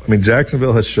 I mean,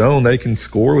 Jacksonville has shown they can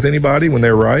score with anybody when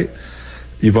they're right.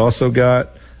 You've also got,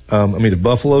 if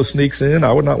Buffalo sneaks in,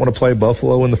 I would not want to play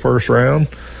Buffalo in the first round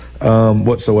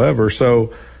whatsoever.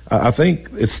 So I think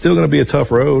it's still going to be a tough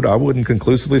road. I wouldn't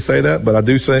conclusively say that, but I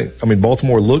do think,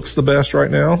 Baltimore looks the best right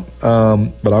now,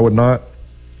 but I would not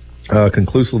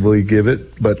conclusively give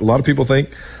it. But a lot of people think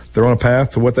they're on a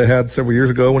path to what they had several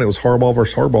years ago when it was Harbaugh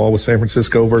versus Harbaugh with San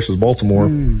Francisco versus Baltimore.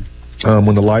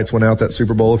 When the lights went out that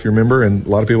Super Bowl, if you remember, and a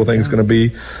lot of people think it's going to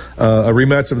be a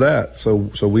rematch of that.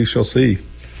 So we shall see.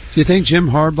 Do you think Jim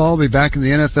Harbaugh will be back in the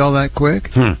NFL that quick?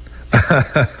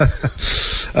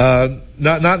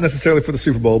 Not necessarily for the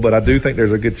Super Bowl, but I do think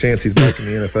there's a good chance he's back in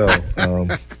the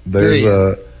NFL.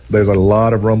 There's a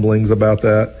lot of rumblings about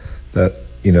that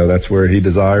that's where he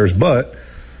desires, but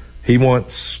he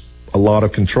wants a lot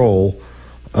of control.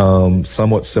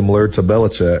 Somewhat similar to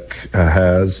Belichick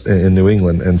has in New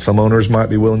England. And some owners might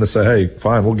be willing to say, hey,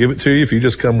 fine, we'll give it to you if you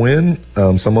just come win.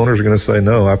 Some owners are going to say,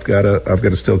 no, I've got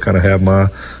to still kind of have my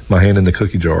hand in the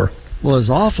cookie jar. Well, as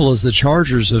awful as the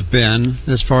Chargers have been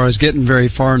as far as getting very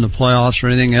far in the playoffs or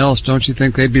anything else, don't you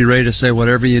think they'd be ready to say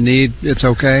whatever you need, it's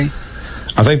okay?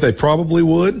 I think they probably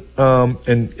would.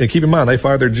 And keep in mind, they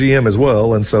fired their GM as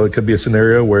well, and so it could be a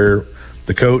scenario where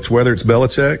the coach, whether it's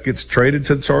Belichick, gets traded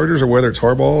to the Chargers, or whether it's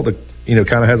Harbaugh,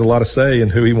 kind of has a lot of say in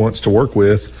who he wants to work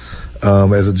with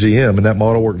as a GM. And that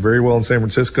model worked very well in San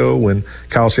Francisco when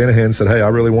Kyle Shanahan said, hey, I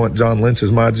really want John Lynch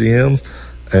as my GM,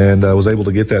 and was able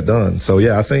to get that done. So,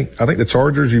 yeah, I think the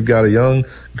Chargers, you've got a young,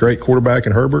 great quarterback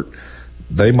in Herbert.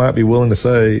 They might be willing to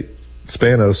say,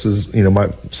 Spanos might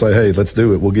say, hey, let's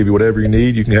do it. We'll give you whatever you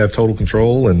need. You can have total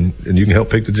control, and you can help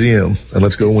pick the GM, and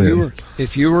let's go win.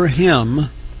 If you were him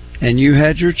and you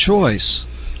had your choice,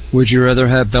 would you rather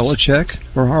have Belichick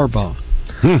or Harbaugh?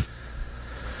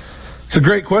 It's a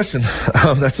great question.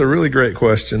 That's a really great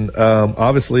question.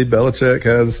 Obviously, Belichick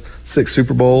has 6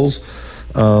 Super Bowls.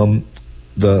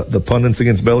 The pundits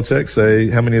against Belichick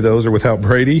say how many of those are without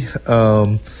Brady.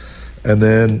 And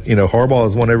then, Harbaugh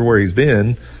has won everywhere he's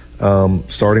been,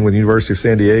 starting with the University of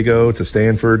San Diego to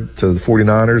Stanford to the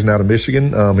 49ers, now to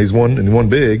Michigan. He's won, and he won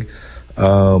big.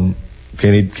 Can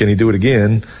he do it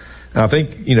again? And I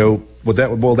think, what that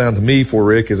would boil down to me for,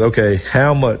 Rick, is, okay,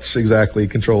 how much exactly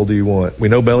control do you want? We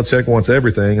know Belichick wants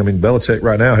everything. Belichick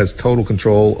right now has total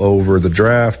control over the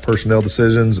draft, personnel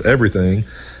decisions, everything.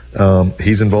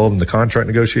 He's involved in the contract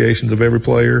negotiations of every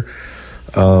player.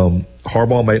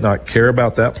 Harbaugh may not care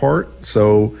about that part,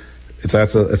 so if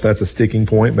that's a sticking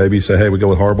point, maybe you say, hey, we go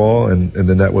with Harbaugh, and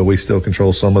then that way we still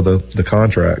control some of the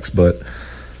contracts. But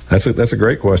that's a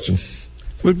great question.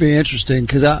 Would be interesting,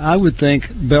 because I would think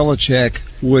Belichick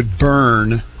would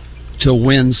burn to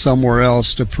win somewhere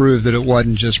else to prove that it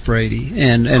wasn't just Brady,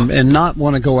 and not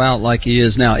want to go out like he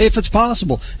is now, if it's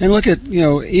possible. And look at,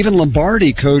 even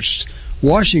Lombardi coached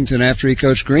Washington after he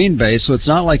coached Green Bay, so it's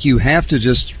not like you have to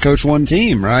just coach one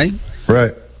team, right?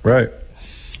 Right.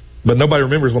 But nobody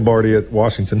remembers Lombardi at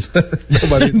Washington.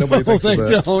 nobody thinks of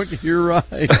that. Don't. You're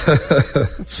right.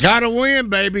 Gotta win,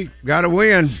 baby. Gotta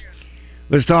win.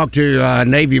 Let's talk to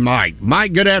Navy Mike.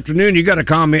 Mike, good afternoon. You got a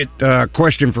comment,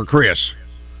 question for Chris?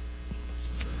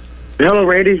 Hello,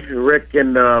 Randy, Rick,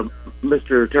 and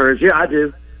Mr. Turns. Yeah, I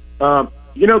do.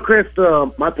 Chris,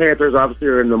 my Panthers obviously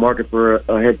are in the market for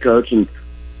a head coach, and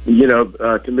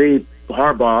to me,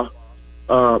 Harbaugh,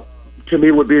 to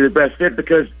me would be the best fit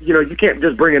because you can't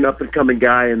just bring an up and coming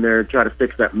guy in there and try to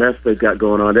fix that mess they've got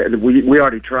going on. We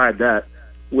already tried that,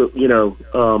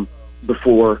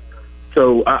 before.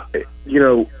 So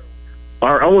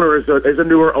our owner is a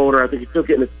newer owner. I think he's still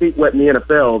getting his feet wet in the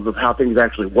NFL of how things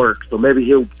actually work. So maybe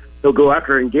he'll go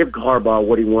after and give Harbaugh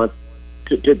what he wants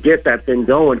to get that thing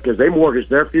going, because they mortgaged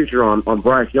their future on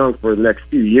Bryce Young for the next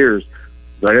few years.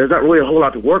 But there's not really a whole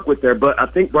lot to work with there. But I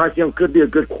think Bryce Young could be a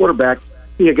good quarterback.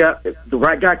 He got the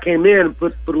right guy came in and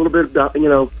put a little bit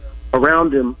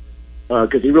around him,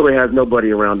 because he really has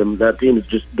nobody around him. That team has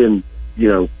just been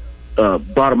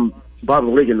bottom of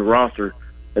the league in the roster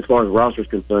as far as the roster is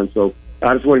concerned. So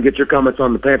I just want to get your comments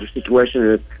on the Panthers situation,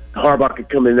 and if Harbaugh could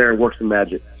come in there and work some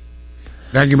magic.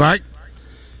 Thank you, Mike.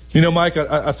 Mike,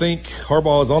 I think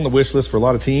Harbaugh is on the wish list for a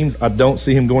lot of teams. I don't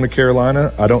see him going to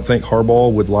Carolina. I don't think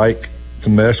Harbaugh would like to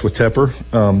mesh with Tepper.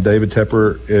 David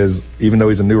Tepper is, even though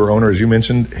he's a newer owner, as you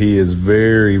mentioned, he is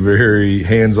very, very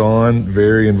hands-on,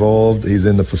 very involved. He's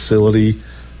in the facility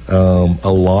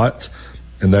a lot,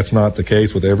 and that's not the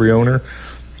case with every owner.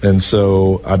 And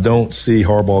so I don't see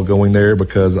Harbaugh going there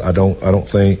because I don't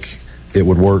think it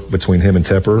would work between him and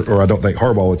Tepper, or I don't think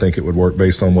Harbaugh would think it would work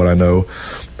based on what I know.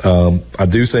 I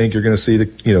do think you're going to see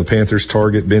the Panthers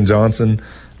target Ben Johnson,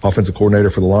 offensive coordinator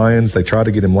for the Lions. They tried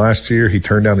to get him last year. He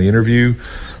turned down the interview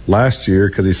last year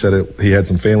because he said he had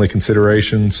some family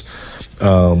considerations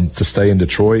to stay in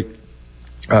Detroit.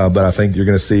 But I think you're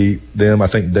going to see them. I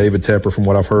think David Tepper, from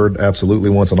what I've heard,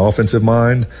 absolutely wants an offensive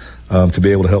mind to be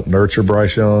able to help nurture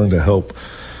Bryce Young, to help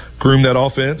groom that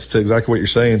offense to exactly what you're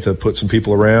saying, to put some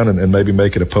people around and maybe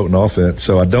make it a potent offense.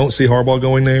 So I don't see Harbaugh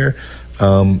going there,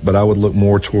 but I would look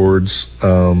more towards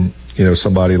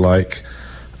somebody like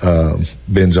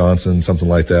Ben Johnson, something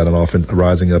like that, a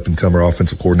rising up and comer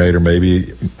offensive coordinator,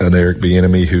 maybe an Eric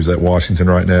Bieniemy who's at Washington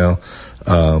right now.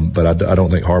 But I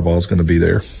don't think Harbaugh is going to be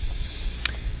there.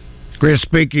 Chris,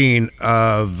 speaking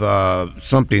of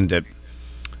something that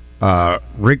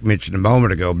Rick mentioned a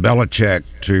moment ago, Belichick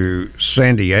to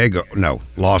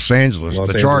Los Angeles,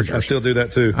 the Chargers. I still do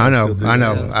that too. I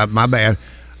know. My bad.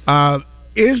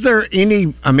 Is there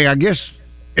any? I guess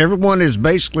everyone is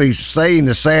basically saying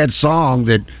the sad song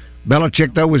that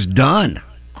Belichick though is done.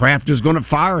 Kraft is going to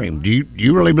fire him. Do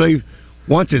you really believe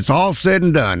once it's all said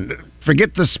and done?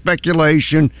 Forget the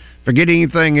speculation. Forget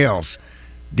anything else.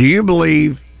 Do you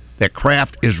believe that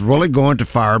Kraft is really going to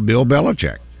fire Bill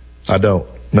Belichick? I don't.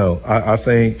 No, I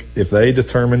think if they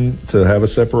determine to have a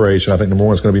separation, I think number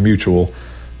one, it's going to be mutual.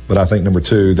 But I think number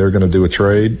two, they're going to do a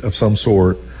trade of some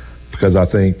sort, because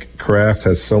I think Kraft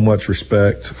has so much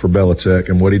respect for Belichick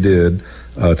and what he did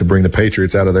to bring the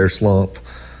Patriots out of their slump,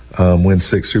 win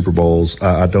 6 Super Bowls.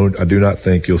 I do not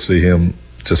think you'll see him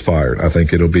just fired. I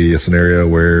think it'll be a scenario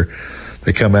where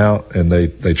they come out and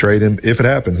they trade him if it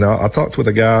happens. Now, I talked with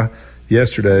a guy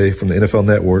yesterday from the NFL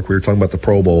Network. We were talking about the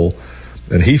Pro Bowl,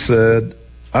 and he said,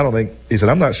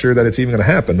 I'm not sure that it's even going to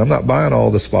happen. I'm not buying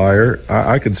all this fire.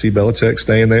 I could see Belichick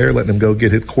staying there, letting him go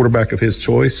get his quarterback of his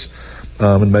choice,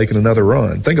 and making another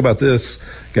run. Think about this,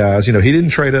 guys. He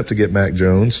didn't trade up to get Mac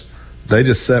Jones. They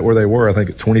just sat where they were, I think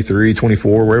at 23,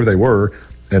 24, wherever they were,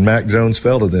 and Mac Jones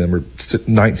fell to them, or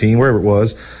 19, wherever it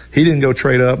was. He didn't go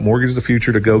trade up, mortgage the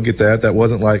future to go get that. That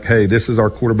wasn't like, hey, this is our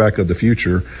quarterback of the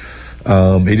future.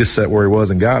 He just sat where he was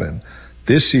and got him.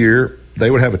 This year, they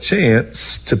would have a chance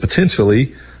to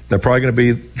potentially, they're probably going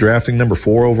to be drafting number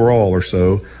 4 overall or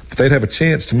so, but they'd have a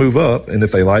chance to move up, and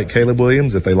if they like Caleb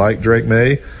Williams, if they like Drake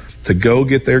May, to go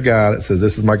get their guy that says,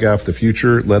 this is my guy for the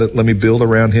future, let me build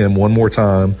around him one more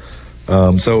time.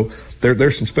 So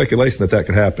there's some speculation that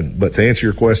could happen. But to answer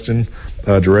your question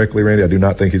directly, Randy, I do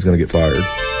not think he's going to get fired.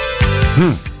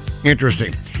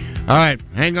 Interesting. All right,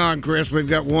 hang on, Chris. We've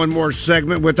got one more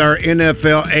segment with our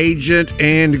NFL agent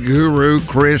and guru,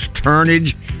 Chris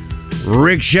Turnage,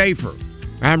 Rick Shaeffer.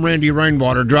 I'm Randy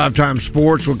Rainwater. Drive Time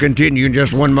Sports will continue in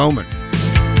just one moment.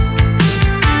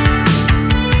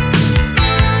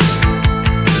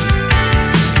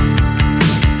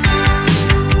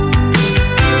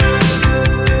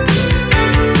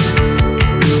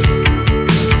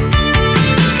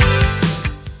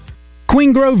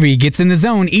 Queen Grovey gets in the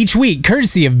zone each week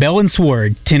courtesy of Bell &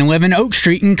 Sword, 1011 Oak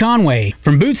Street in Conway.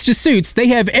 From boots to suits, they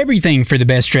have everything for the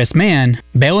best-dressed man.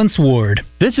 Bell & Sword.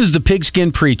 This is the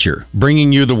Pigskin Preacher,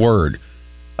 bringing you the word.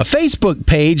 A Facebook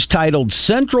page titled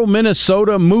Central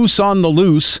Minnesota Moose on the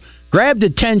Loose grabbed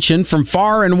attention from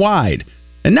far and wide,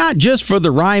 and not just for the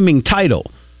rhyming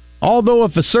title. Although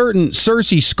if a certain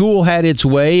Cersei school had its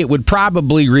way, it would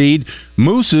probably read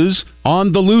Mooses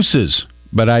on the Looses.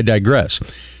 but I digress.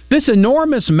 This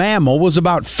enormous mammal was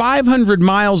about 500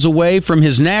 miles away from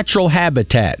his natural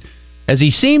habitat, as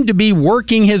he seemed to be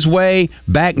working his way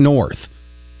back north.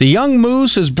 The young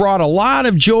moose has brought a lot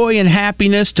of joy and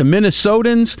happiness to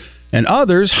Minnesotans and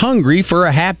others hungry for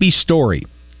a happy story.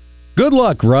 Good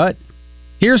luck, Rut.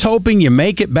 Here's hoping you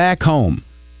make it back home.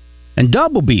 And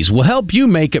Doublebees will help you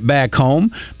make it back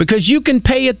home because you can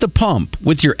pay at the pump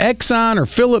with your Exxon or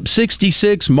Phillips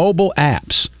 66 mobile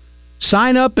apps.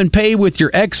 Sign up and pay with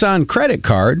your Exxon credit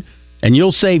card, and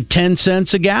you'll save 10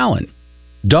 cents a gallon.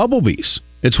 Doublebees.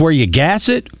 It's where you gas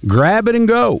it, grab it, and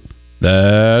go.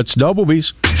 That's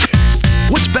Doublebees.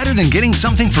 What's better than getting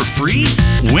something for free?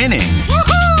 Winning.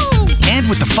 Woohoo! And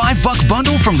with the $5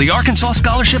 bundle from the Arkansas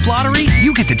Scholarship Lottery,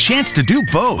 you get the chance to do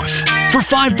both. For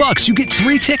 $5, you get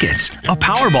 3 tickets, a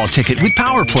Powerball ticket with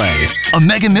Power Play, a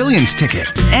Mega Millions ticket,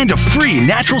 and a free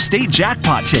Natural State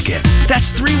Jackpot ticket. That's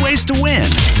 3 ways to win.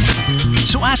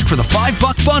 So ask for the $5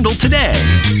 bundle today.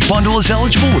 Bundle is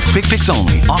eligible with Quick Picks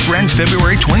only. Offer ends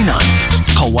February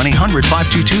 29th. Call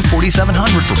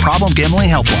 1-800-522-4700 for Problem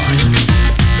Gambling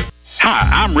Helpline. Hi,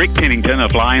 I'm Rick Pennington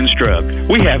of Lions Drug.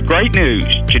 We have great news.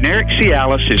 Generic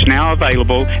Cialis is now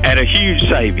available at a huge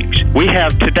savings. We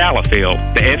have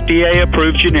Tadalafil, the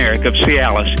FDA-approved generic of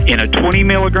Cialis, in a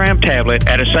 20-milligram tablet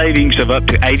at a savings of up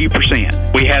to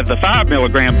 80%. We have the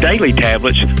 5-milligram daily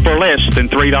tablets for less than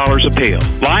 $3 a pill.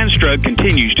 Lions Drug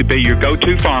continues to be your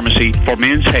go-to pharmacy for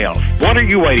men's health. What are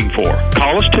you waiting for?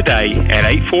 Call us today at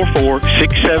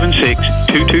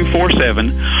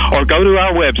 844-676-2247 or go to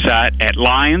our website at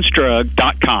lionsdrug.com.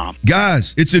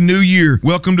 Guys, it's a new year.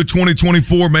 Welcome to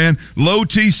 2024, man. Low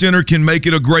T Center can make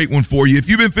it a great one for you. If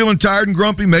you've been feeling tired and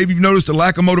grumpy, maybe you've noticed a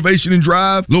lack of motivation and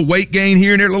drive, a little weight gain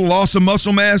here and there, a little loss of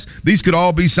muscle mass, these could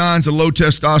all be signs of low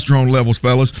testosterone levels,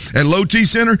 fellas. At Low T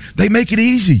Center, they make it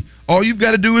easy. All you've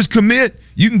got to do is commit.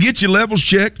 You can get your levels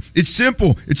checked. It's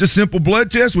simple. It's a simple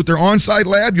blood test with their on-site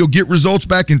lab. You'll get results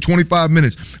back in 25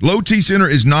 minutes. Low T Center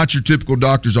is not your typical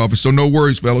doctor's office, so no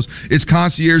worries, fellas. It's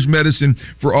concierge medicine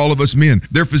for all of us men.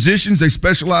 They're physicians. They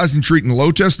specialize in treating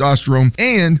low testosterone,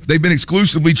 and they've been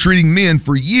exclusively treating men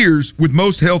for years with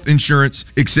most health insurance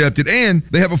accepted, and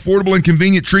they have affordable and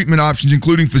convenient treatment options,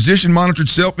 including physician-monitored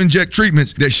self-inject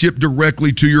treatments that ship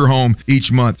directly to your home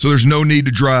each month, so there's no need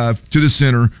to drive to the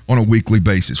center on a weekly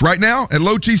basis. Right now, at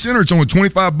Low T Center, it's only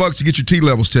 $25 to get your T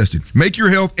levels tested. Make your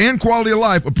health and quality of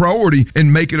life a priority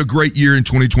and make it a great year in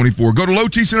 2024. Go to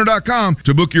lowtcenter.com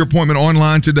to book your appointment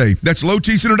online today. That's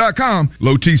lowtcenter.com.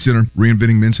 Low T Center,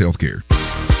 reinventing men's healthcare.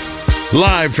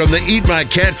 Live from the Eat My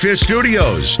Catfish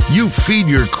studios, you feed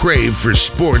your crave for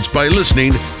sports by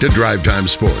listening to Drive Time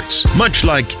Sports. Much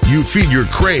like you feed your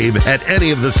crave at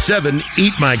any of the 7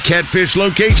 Eat My Catfish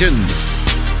locations.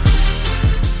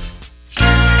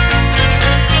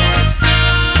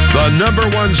 The number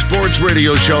 1 sports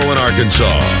radio show in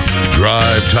Arkansas.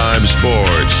 Drive Time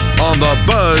Sports on the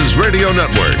Buzz Radio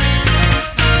Network.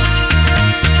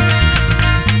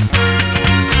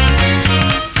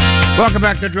 Welcome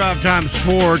back to Drive Time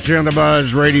Sports on the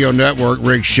Buzz Radio Network.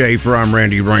 Rick Shaeffer, I'm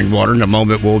Randy Rainwater. In a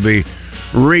moment, we'll be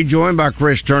rejoined by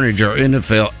Chris Turnage, our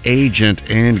NFL agent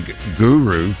and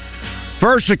guru.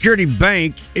 First Security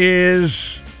Bank is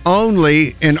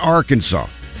only in Arkansas.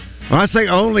 When I say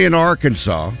only in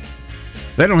Arkansas,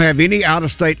 they don't have any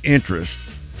out-of-state interest.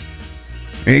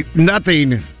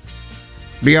 Nothing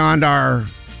beyond our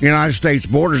United States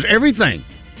borders. Everything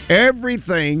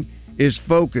is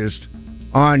focused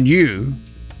on you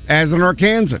as an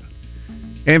Arkansan.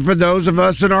 And for those of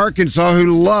us in Arkansas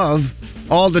who love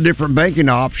all the different banking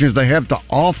options they have to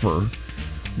offer,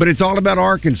 but it's all about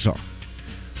Arkansas.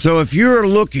 So if you're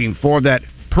looking for that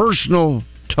personal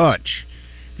touch,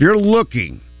 if you're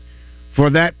looking for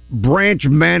that branch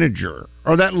manager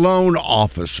or that loan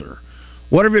officer,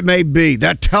 whatever it may be,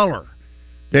 that teller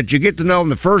that you get to know on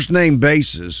the first name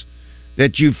basis,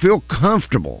 that you feel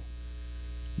comfortable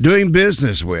doing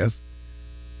business with,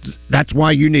 that's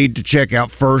why you need to check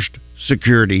out First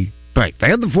Security Bank. They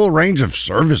have the full range of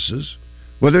services,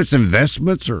 whether it's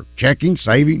investments or checking,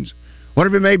 savings,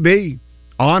 whatever it may be,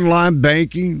 online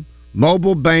banking,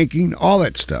 mobile banking, all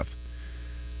that stuff.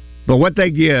 But what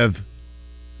they give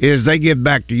is they give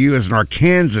back to you as an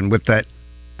Arkansan with that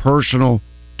personal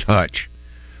touch.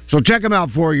 So check them out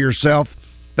for yourself.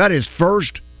 That is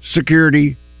First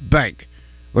Security Bank,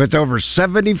 with over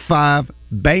 75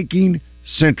 banking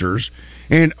centers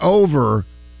and over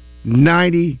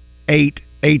 98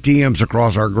 ATMs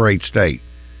across our great state.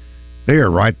 They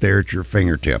are right there at your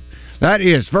fingertip. That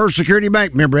is First Security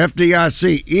Bank, member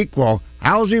FDIC, equal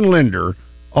housing lender,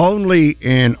 only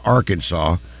in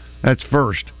Arkansas. That's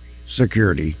First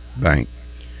Security Bank.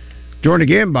 Joined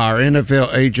again by our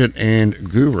NFL agent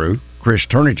and guru, Chris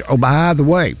Turnage. Oh, by the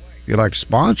way, if you'd like to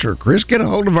sponsor Chris, get a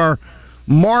hold of our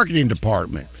marketing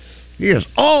department. He is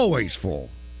always full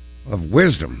of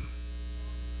wisdom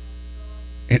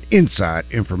and inside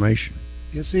information.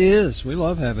 Yes, he is. We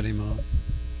love having him on.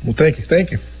 Well, thank you.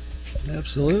 Thank you.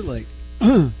 Absolutely.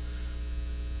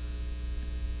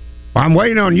 I'm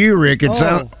waiting on you, Rick.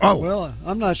 Well,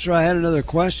 I'm not sure I had another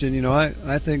question. You know,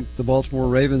 I think the Baltimore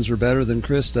Ravens are better than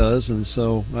Chris does, and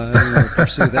so I don't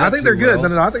pursue that. I think they're good. Well.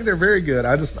 No, I think they're very good.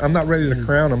 I'm not ready to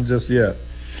crown them just yet.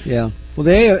 Yeah. Well,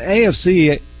 the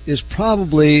AFC is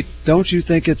probably, don't you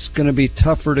think it's going to be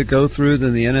tougher to go through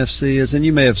than the NFC is? And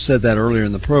you may have said that earlier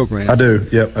in the program. I do.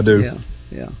 Yep, I do.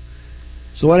 Yeah.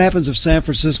 So what happens if San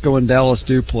Francisco and Dallas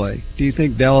do play? Do you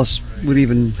think Dallas would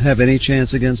even have any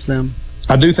chance against them?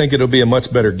 I do think it'll be a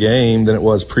much better game than it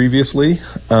was previously.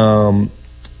 But,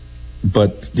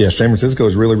 yeah, San Francisco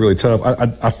is really, really tough.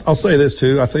 I'll say this,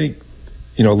 too. I think,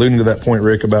 alluding to that point,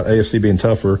 Rick, about AFC being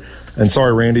tougher, and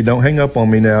sorry, Randy, don't hang up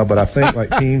on me now, but I think like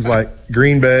teams like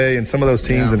Green Bay and some of those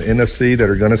teams in the NFC that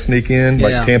are going to sneak in,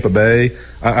 like Tampa Bay,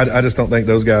 I just don't think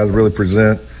those guys really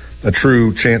present a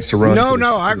true chance to run to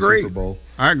I the agree. Super Bowl.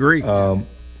 I agree.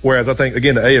 Whereas I think,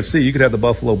 again, the AFC, you could have the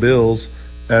Buffalo Bills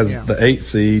as the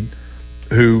 8th seed,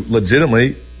 who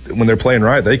legitimately, when they're playing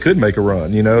right, they could make a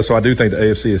run, So I do think the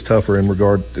AFC is tougher in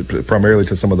regard primarily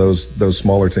to some of those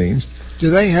smaller teams.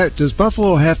 Does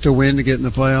Buffalo have to win to get in the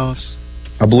playoffs?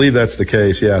 I believe that's the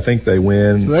case, yeah. I think they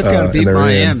win. So they've got to beat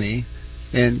Miami.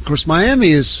 And, of course,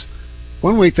 Miami is,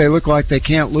 one week they look like they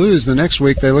can't lose, the next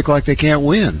week they look like they can't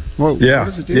win. What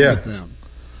does it do with them?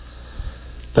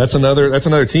 That's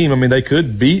another team. I mean, they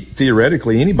could beat,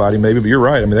 theoretically, anybody maybe, but you're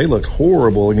right. I mean, they looked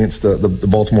horrible against the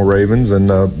Baltimore Ravens, and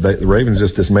the Ravens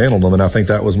just dismantled them, and I think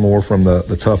that was more from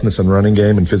the toughness and running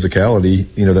game and physicality,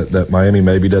 that Miami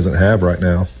maybe doesn't have right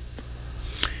now.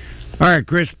 All right,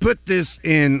 Chris, put this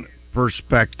in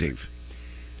perspective.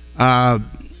 I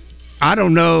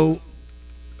don't know.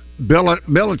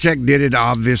 Belichick did it,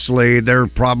 obviously. There are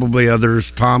probably others.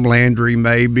 Tom Landry,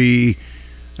 maybe.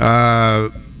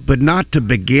 But not to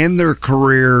begin their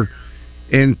career.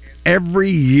 In every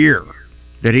year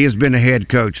that he has been a head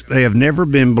coach, they have never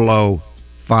been below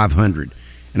 500.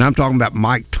 And I'm talking about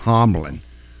Mike Tomlin.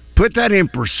 Put that in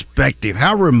perspective.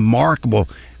 How remarkable.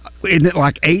 Isn't it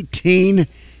like 18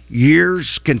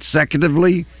 years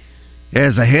consecutively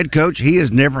as a head coach? He has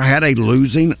never had a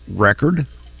losing record.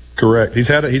 Correct. He's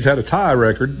had a tie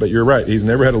record, but you're right. He's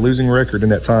never had a losing record in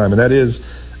that time, and that is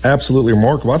absolutely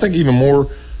remarkable. I think even more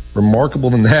remarkable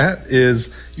than that is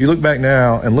you look back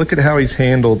now and look at how he's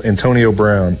handled Antonio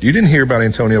Brown. You didn't hear about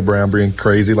Antonio Brown being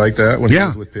crazy like that when he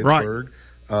was with Pittsburgh.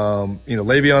 Right.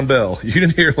 Le'Veon Bell. You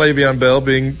didn't hear Le'Veon Bell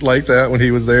being like that when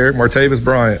he was there. Martavis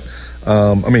Bryant.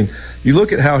 You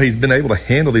look at how he's been able to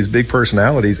handle these big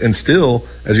personalities and still,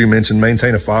 as you mentioned,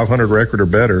 maintain a 500 record or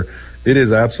better. It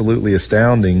is absolutely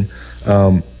astounding.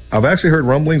 I've actually heard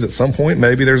rumblings at some point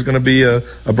maybe there's going to be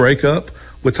a breakup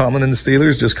with Tomlin and the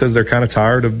Steelers just because they're kind of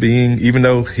tired of being, even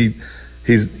though he's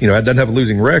doesn't have a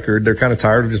losing record, they're kind of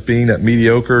tired of just being that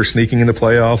mediocre, sneaking in the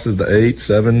playoffs as the 8,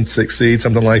 7, 6 seed,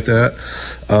 something like that.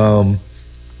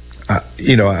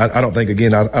 I don't think,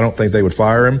 again, I don't think they would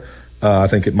fire him. I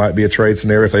think it might be a trade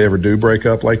scenario if they ever do break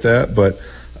up like that, but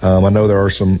I know there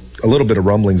are a little bit of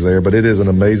rumblings there, but it is an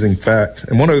amazing fact.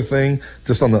 And one other thing,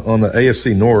 just on the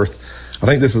AFC North, I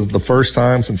think this is the first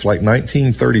time since like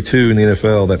 1932 in the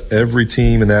NFL that every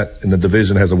team in the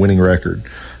division has a winning record.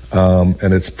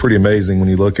 And it's pretty amazing when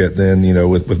you look at then,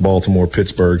 with Baltimore,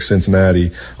 Pittsburgh,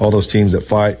 Cincinnati, all those teams that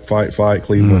fight,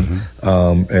 Cleveland,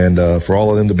 and for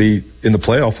all of them to be in the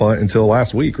playoff hunt until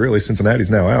last week, really. Cincinnati's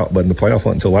now out, but in the playoff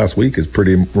hunt until last week is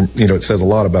pretty, it says a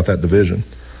lot about that division.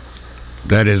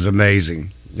 That is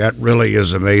amazing. That really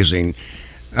is amazing.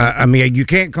 You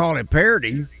can't call it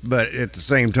parity, but at the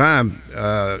same time,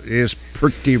 it's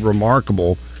pretty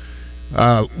remarkable.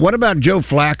 What about Joe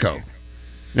Flacco?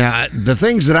 Now, the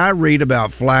things that I read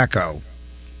about Flacco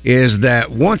is that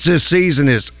once this season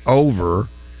is over,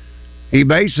 he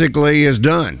basically is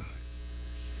done.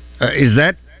 Is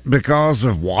that because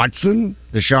of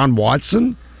Deshaun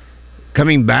Watson,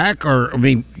 coming back? Or,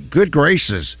 good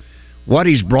gracious, what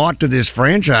he's brought to this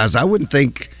franchise, I wouldn't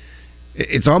think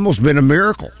it's almost been a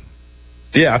miracle.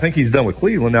 Yeah, I think he's done with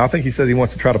Cleveland. Now, I think he says he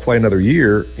wants to try to play another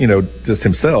year, just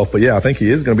himself. But, yeah, I think he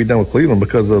is going to be done with Cleveland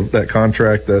because of that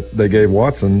contract that they gave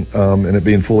Watson and it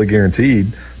being fully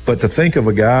guaranteed. But to think of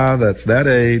a guy that's that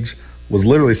age, was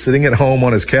literally sitting at home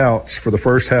on his couch for the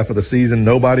first half of the season.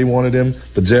 Nobody wanted him.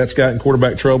 The Jets got in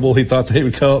quarterback trouble. He thought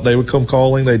they would come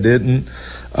calling. They didn't.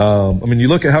 You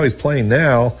look at how he's playing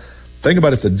now. think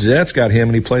about if the Jets got him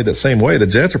and he played that same way, the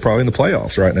Jets are probably in the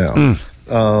playoffs right now.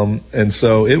 And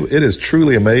so it is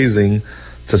truly amazing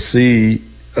to see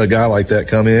a guy like that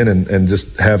come in and just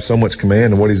have so much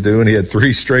command in what he's doing. He had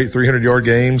 3 straight 300-yard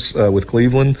games with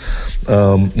Cleveland.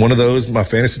 One of those, my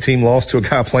fantasy team lost to a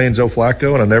guy playing Joe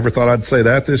Flacco, and I never thought I'd say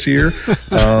that this year.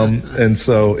 And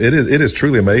so it is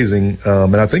truly amazing.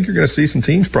 And I think you're going to see some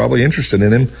teams probably interested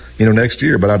in him, next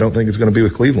year, but I don't think it's going to be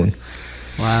with Cleveland.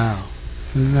 Wow.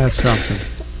 Isn't that something?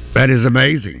 That is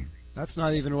amazing. That's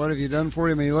not even what have you done for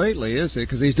him lately, is it?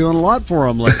 Because he's doing a lot for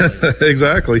him lately.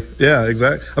 Exactly. Yeah,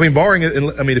 exactly. I mean, barring it,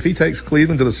 if he takes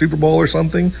Cleveland to the Super Bowl or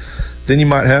something, then you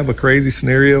might have a crazy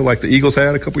scenario like the Eagles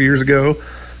had a couple years ago.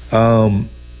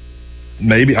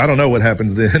 Maybe, I don't know what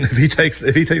happens then if he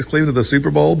takes Cleveland to the Super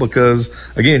Bowl, because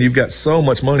again, you've got so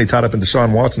much money tied up in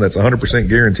Deshaun Watson that's 100%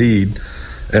 guaranteed,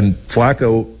 and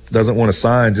Flacco doesn't want to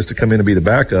sign just to come in and be the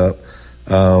backup.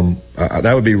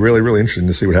 That would be really, really interesting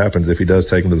to see what happens if he does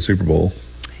take him to the Super Bowl.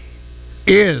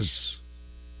 Is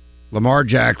Lamar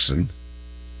Jackson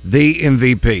the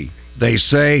MVP? They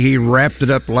say he wrapped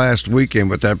it up last weekend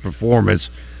with that performance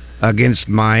against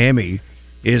Miami.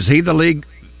 Is he the league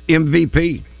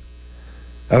MVP?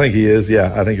 I think he is,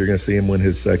 yeah. I think you're going to see him win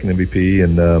his second MVP,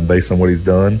 and based on what he's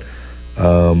done.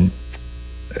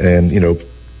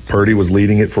 Purdy was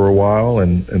leading it for a while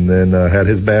and then had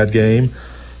his bad game.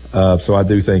 So I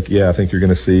do think, I think you're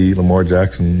going to see Lamar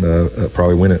Jackson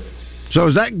probably win it. So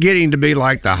is that getting to be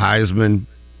like the Heisman,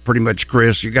 pretty much,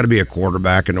 Chris? You got to be a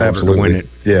quarterback in order to win it.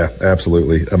 Yeah,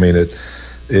 absolutely. I mean,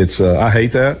 it's I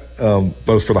hate that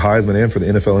both for the Heisman and for the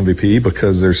NFL MVP,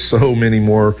 because there's so many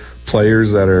more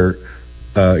players that are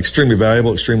extremely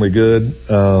valuable, extremely good,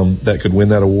 that could win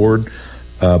that award.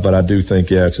 But I do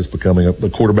think, it's just becoming the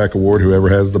quarterback award. Whoever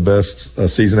has the best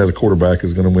season as a quarterback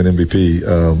is going to win MVP,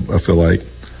 I feel like.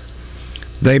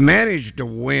 They managed to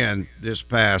win this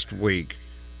past week.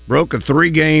 Broke a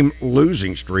 3-game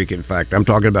losing streak, in fact. I'm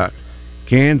talking about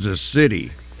Kansas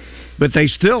City. But they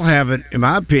still haven't, in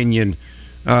my opinion,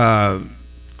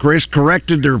 Chris,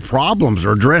 corrected their problems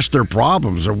or addressed their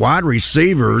problems. Their wide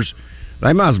receivers,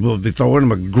 they might as well be throwing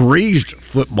them a greased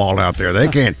football out there. They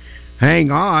can't hang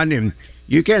on, and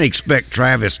you can't expect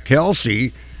Travis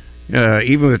Kelce,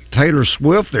 even with Taylor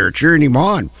Swift there cheering him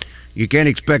on. You can't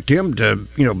expect him to,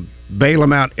 bail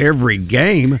him out every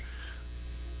game.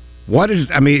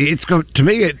 It's going to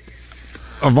me,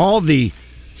 of all the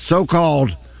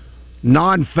so-called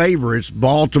non-favorites,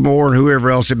 Baltimore and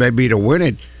whoever else it may be to win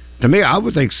it, to me, I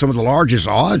would think some of the largest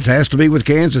odds has to be with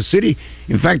Kansas City.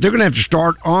 In fact, they're going to have to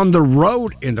start on the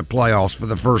road in the playoffs for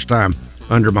the first time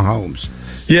under Mahomes.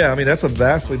 Yeah, that's a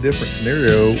vastly different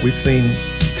scenario. We've seen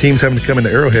teams having to come into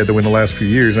Arrowhead to win the last few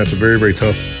years, and that's a very, very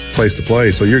tough place to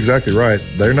play. So you're exactly right.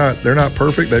 They're not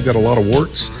perfect. They've got a lot of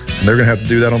warts, and they're going to have to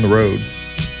do that on the road.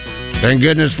 Thank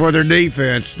goodness for their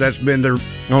defense. That's been their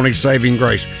only saving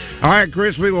grace. All right,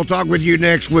 Chris, we will talk with you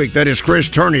next week. That is Chris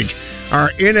Turnage,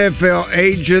 our NFL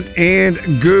agent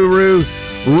and guru.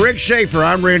 Rick Shaeffer,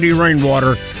 I'm Randy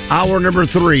Rainwater. Hour number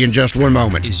 3 in just one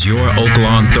moment. Is your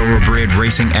Oaklawn Thoroughbred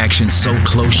racing action so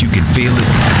close you can feel it?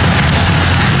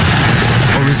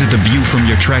 Or is it the view from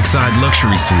your trackside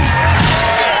luxury suite?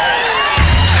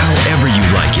 However you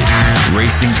like it,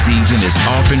 racing season is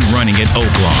off and running at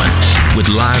Oaklawn with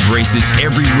live races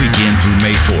every weekend through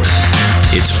May 4th.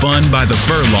 It's fun by the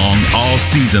furlong all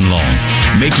season long.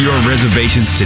 Make your reservations today.